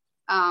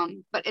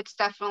 But it's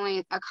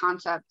definitely a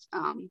concept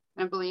and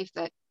a belief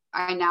that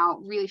I now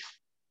really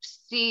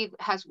see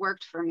has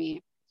worked for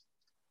me,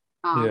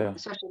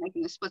 especially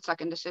making the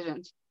split-second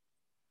decisions.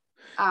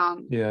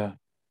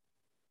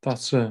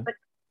 That's But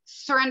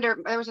surrender.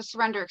 There was a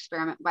surrender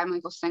experiment by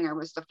Michael Singer.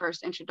 Was the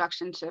first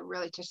introduction to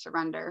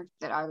surrender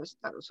that was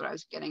what I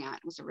was getting at.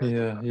 It was a really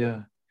good book.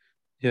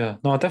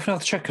 No, I definitely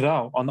have to check it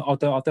out.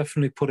 I'll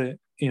definitely put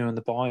it in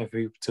the bio for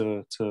you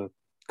to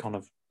kind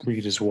of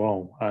read as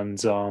well.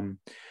 And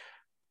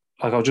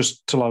like, I was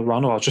just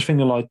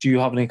thinking, like, do you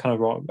have any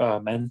kind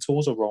of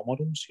mentors or role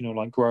models,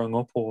 like growing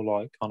up or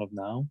like kind of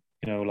now,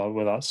 like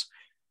whether that's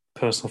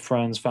personal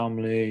friends,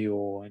 family,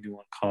 or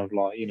anyone kind of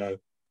like,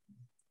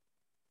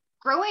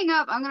 Growing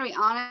up, I'm going to be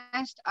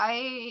honest,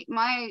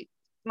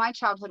 my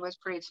childhood was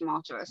pretty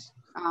tumultuous,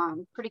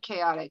 pretty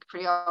chaotic,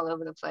 pretty all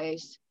over the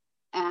place.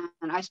 And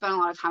I spent a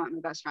lot of time at my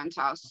best friend's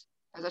house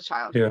as a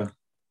child,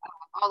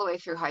 all the way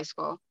through high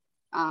school.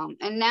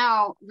 And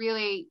now,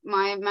 really,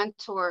 my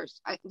mentors,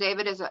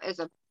 David is a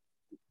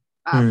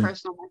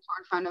personal mentor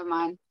and friend of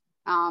mine.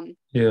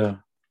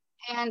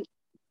 And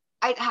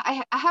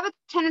I have a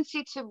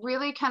tendency to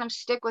really kind of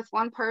stick with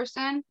one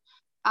person,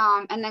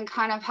 and then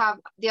kind of have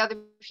the other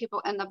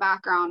people in the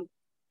background.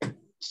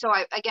 So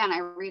I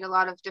read a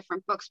lot of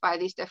different books by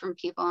these different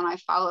people, and I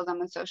follow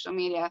them on social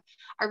media.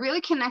 I really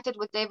connected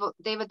with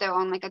David though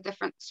on like a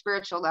different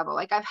spiritual level.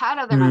 Like, I've had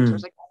other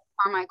mentors like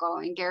Carmichael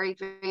and Gary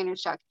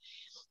Vaynerchuk.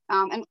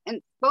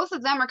 And both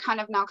of them are kind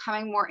of now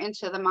coming more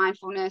into the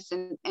mindfulness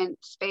and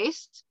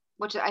space,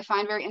 which I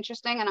find very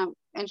interesting, and I'm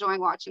enjoying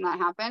watching that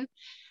happen.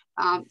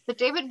 But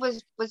David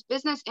was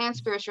business and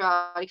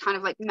spirituality kind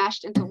of like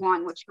meshed into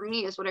one, which for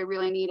me is what I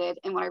really needed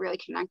and what I really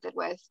connected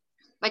with.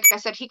 Like I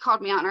said, he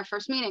called me out in our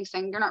first meeting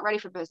saying, you're not ready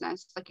for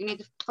business. Like, you need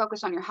to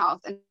focus on your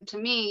health. And to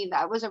me,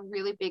 that was a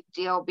really big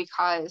deal,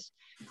 because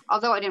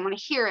although I didn't want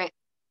to hear it,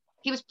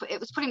 it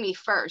was putting me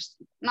first.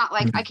 Not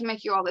like, I can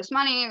make you all this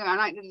money, and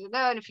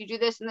and if you do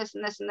this and this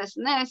and this and this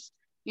and this,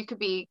 you could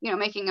be,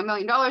 making $1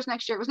 million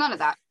next year. It was none of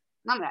that.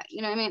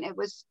 You know what I mean? It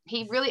was,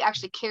 he really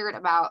actually cared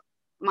about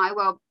my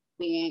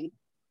well-being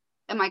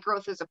and my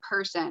growth as a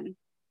person,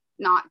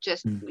 not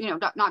just,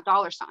 not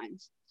dollar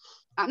signs.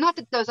 Not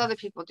that those other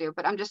people do,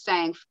 but I'm just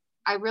saying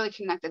I really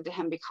connected to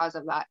him because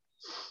of that.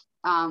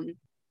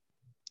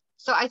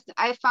 So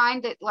I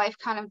find that life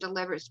kind of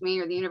delivers me,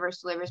 or the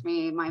universe delivers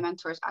me, my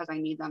mentors as I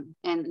need them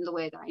and in the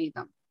way that I need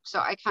them. So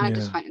I kind of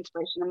just find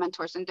inspiration and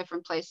mentors in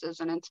different places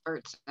and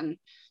experts, and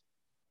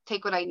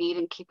take what I need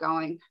and keep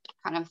going,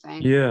 kind of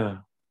thing.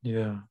 No,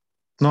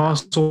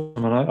 that's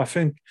awesome. And I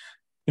think,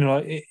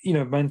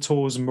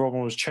 mentors and role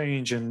models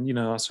change, and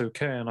that's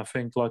okay. And I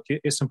think, like,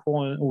 it's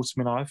important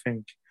ultimately, I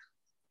think,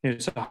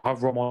 to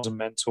have role models and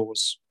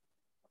mentors,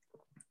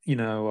 kind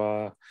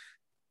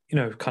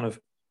of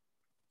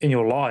in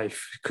your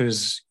life,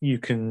 because you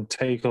can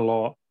take a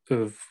lot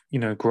of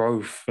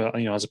growth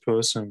as a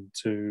person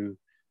to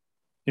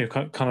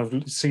kind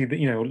of see that,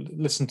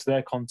 listen to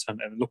their content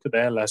and look at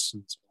their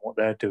lessons and what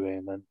they're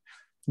doing, and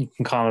you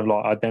can kind of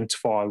like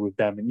identify with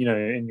them and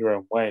in your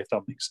own way, if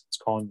that makes sense,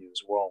 can't you,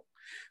 as well?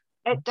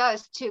 It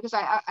does too, because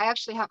I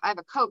actually have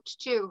a coach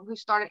too who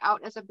started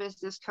out as a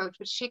business coach,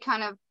 but she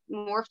kind of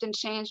morphed and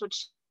changed what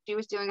she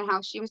was doing and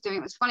how she was doing it.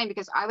 It was funny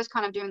because I was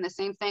kind of doing the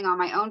same thing on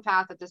my own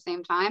path at the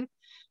same time,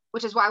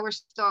 which is why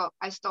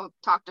I still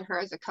talk to her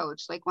as a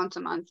coach like once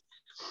a month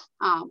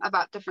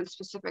about different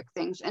specific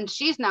things. And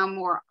she's now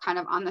more kind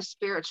of on the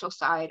spiritual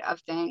side of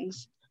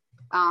things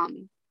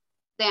than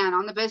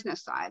on the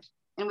business side.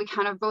 And we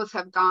kind of both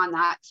have gone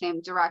that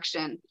same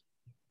direction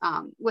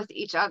with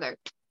each other.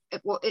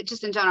 It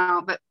just in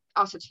general, but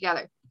also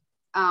together.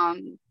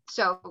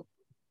 So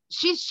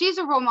she's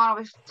a role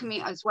model to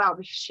me as well,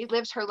 because she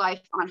lives her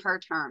life on her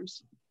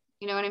terms.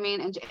 You know what I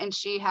mean? And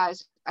she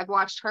has I've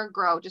watched her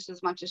grow just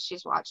as much as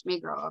she's watched me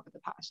grow over the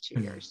past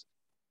 2 years.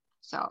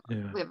 So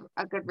we have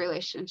a good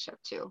relationship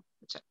too,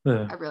 which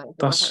I really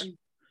adore her.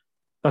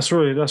 That's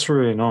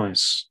really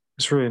nice.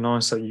 It's really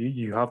nice that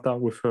you have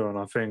that with her, and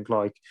I think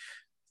like,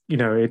 you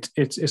know,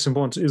 it's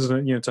important, isn't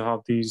it? You know, to have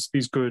these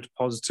good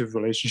positive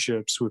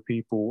relationships with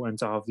people, and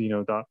to have, you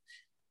know,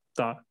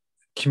 that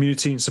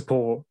community and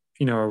support,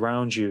 you know,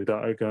 around you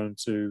that are going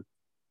to,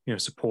 you know,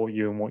 support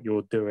you in what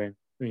you're doing,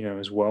 you know,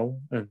 as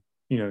well. And,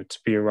 you know, to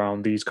be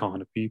around these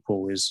kind of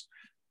people is,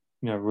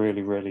 you know,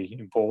 really, really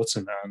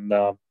important.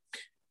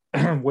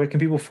 And where can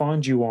people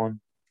find you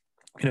on,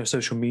 you know,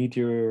 social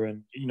media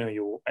and, you know,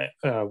 your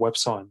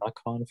website and that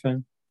kind of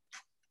thing?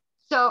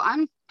 So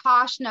I'm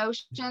Posh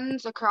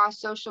Notions across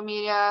social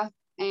media,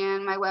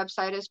 and my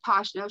website is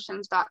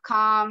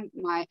poshnotions.com.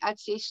 My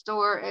Etsy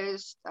store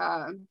is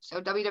so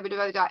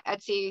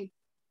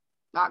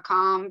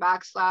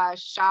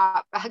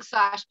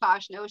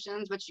www.etsy.com/shop/Posh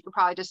Notions, which you could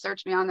probably just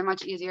search me on. They're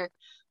much easier.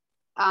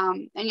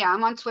 And yeah,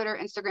 I'm on Twitter,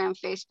 Instagram,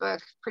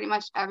 Facebook, pretty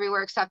much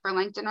everywhere except for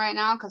LinkedIn right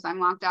now because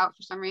I'm locked out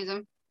for some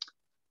reason.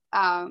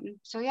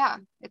 So yeah,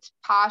 it's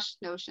Posh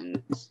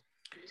Notions.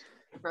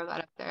 Throw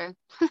that up there.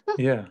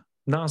 Yeah,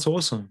 that's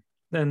awesome.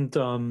 And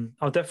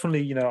I'll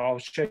definitely, you know, I'll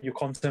share your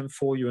content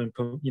for you and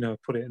put, you know,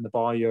 put it in the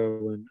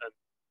bio, and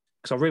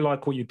because I really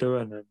like what you're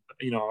doing, and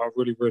you know, I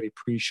really, really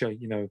appreciate,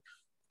 you know,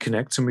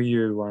 connecting with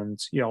you. And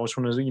yeah, I just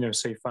want to, you know,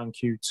 say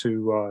thank you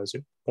to is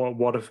it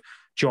what if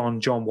John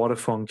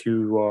Waterfunk,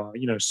 who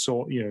you know,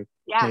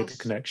 made the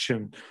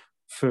connection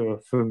for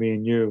me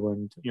and you,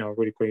 and you know,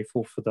 really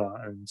grateful for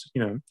that. And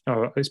you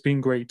know, it's been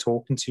great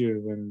talking to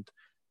you, and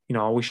you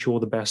know, I wish you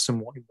all the best in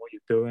what you're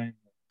doing.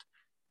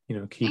 You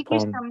know, keep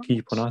on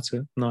at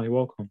it. No, you're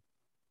welcome.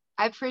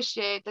 I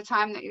appreciate the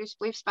time that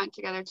we've spent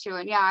together too.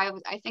 And yeah,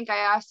 I think I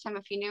asked him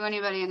if he knew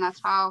anybody, and that's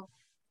how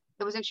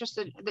I was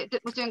interested. That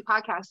was doing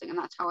podcasting, and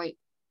that's how I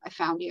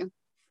found you.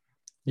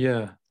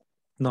 Yeah,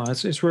 no,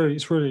 it's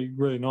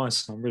really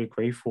nice. I'm really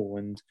grateful,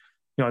 and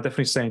you know, I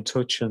definitely stay in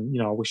touch. And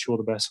you know, I wish you all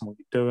the best in what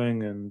you're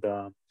doing. And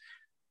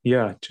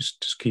yeah,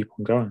 just keep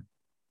on going.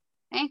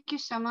 Thank you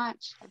so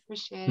much. I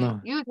appreciate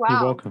it. You as well.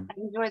 You're welcome. I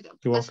enjoyed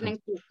listening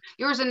to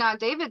yours and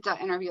David's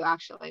interview.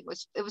 Actually,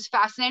 it was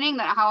fascinating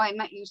that how I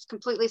met you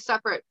completely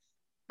separate,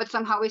 but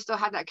somehow we still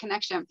had that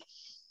connection.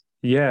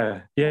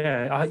 Yeah.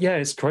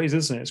 It's crazy,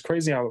 isn't it? It's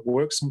crazy how it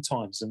works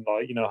sometimes, and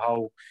like, you know,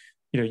 how,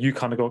 you know, you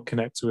kind of got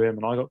connected with him,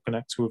 and I got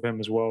connected with him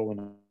as well,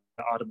 and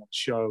I had him on the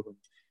show. And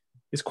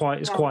it's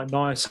quite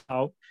nice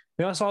how,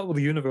 you know, it's like with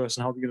the universe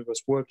and how the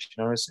universe works.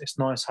 You know, it's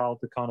nice how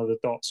the kind of the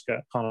dots get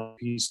kind of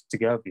pieced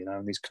together. You know,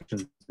 and these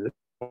connections.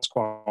 It's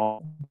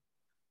quite.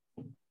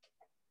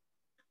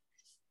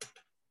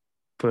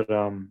 But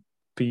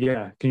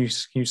yeah, can you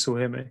still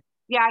hear me?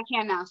 Yeah, I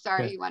can now.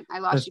 Sorry, I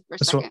lost you for a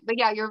second. But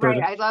yeah, you're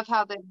right. I love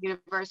how the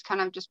universe kind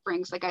of just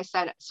brings, like I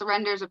said,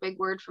 surrender is a big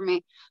word for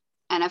me.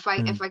 And if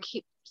I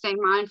keep staying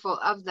mindful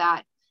of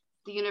that,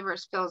 the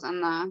universe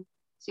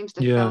seems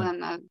to fill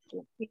in the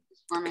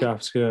pieces for me.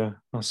 Gaps, yeah,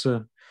 that's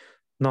it.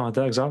 No,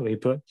 exactly.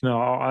 But you know,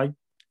 I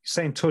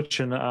stay in touch,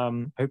 and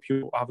hope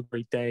you have a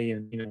great day,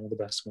 and you know, all the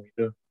best in what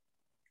you do.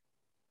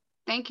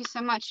 Thank you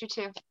so much. You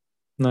too.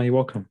 No, you're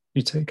welcome.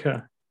 You take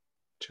care.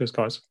 Cheers,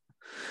 guys.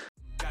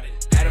 Got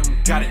it.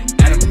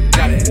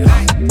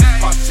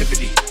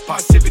 Parrsitivity.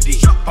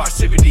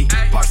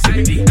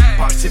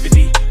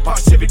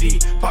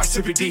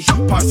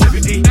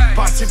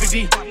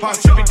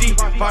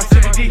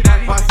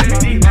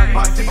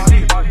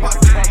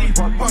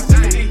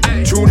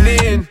 Tune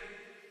in.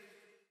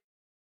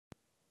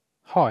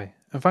 Hi,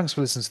 and thanks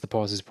for listening to the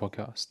Parrsitivity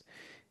podcast.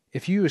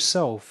 If you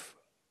yourself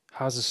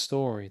has a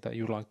story that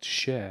you would like to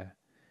share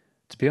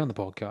to be on the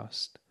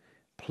podcast,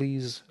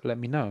 please let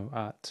me know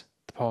at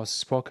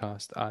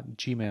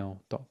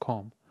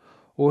theparrsitivitypodcast@gmail.com.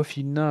 Or if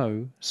you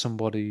know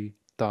somebody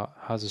that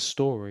has a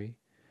story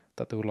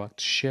that they would like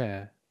to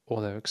share,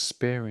 or their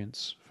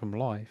experience from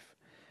life,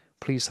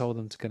 please tell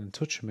them to get in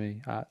touch with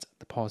me at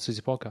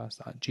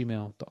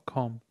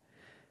theparrsitivitypodcast@gmail.com.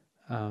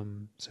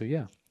 So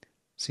yeah,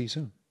 see you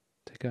soon.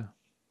 Take care.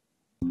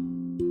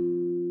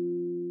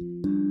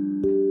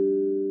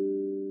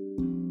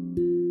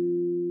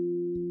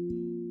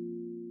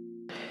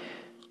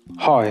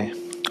 Hi,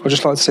 I'd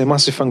just like to say a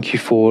massive thank you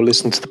for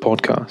listening to the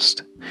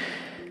podcast.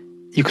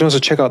 You can also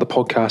check out the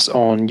podcast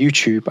on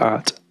YouTube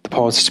at the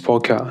Parrsitivity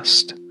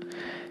Podcast.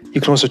 You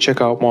can also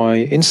check out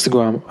my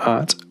Instagram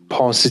at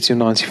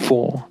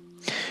Parrsitivity94,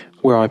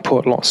 where I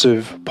put lots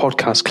of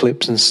podcast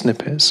clips and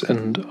snippets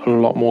and a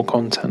lot more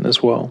content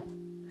as well.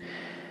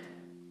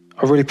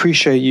 I really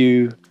appreciate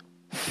you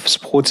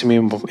supporting me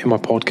in my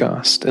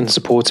podcast and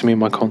supporting me in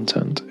my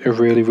content. It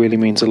really, really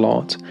means a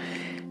lot.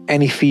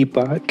 Any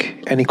feedback,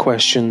 any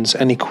questions,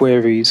 any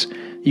queries,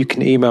 you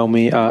can email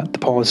me at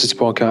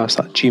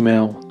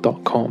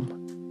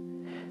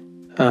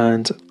theparrsitivitypodcast@gmail.com.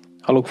 And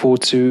I look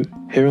forward to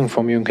hearing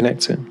from you and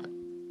connecting.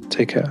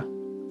 Take care.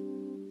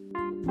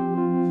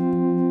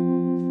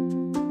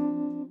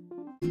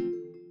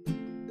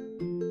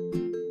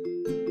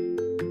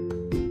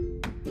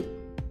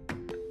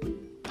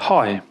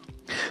 Hi,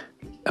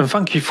 and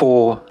thank you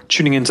for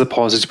tuning into the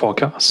Parrsitivity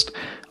podcast.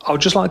 I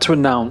would just like to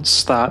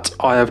announce that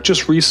I have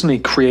just recently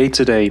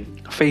created a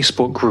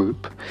Facebook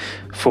group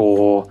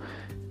for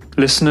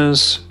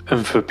listeners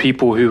and for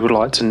people who would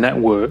like to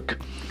network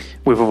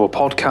with other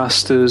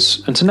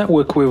podcasters and to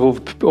network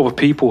with other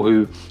people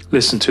who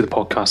listen to the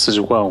podcast as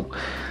well.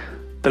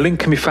 The link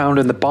can be found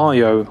in the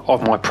bio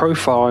of my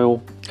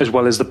profile as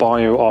well as the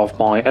bio of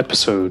my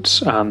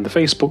episodes, and the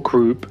Facebook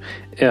group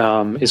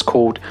is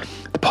called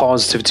the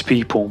Parrsitivity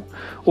People.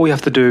 All you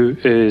have to do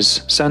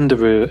is send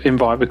an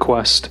invite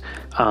request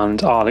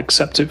and I'll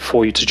accept it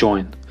for you to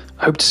join.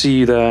 I hope to see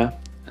you there.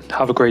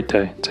 Have a great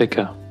day. Take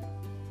care.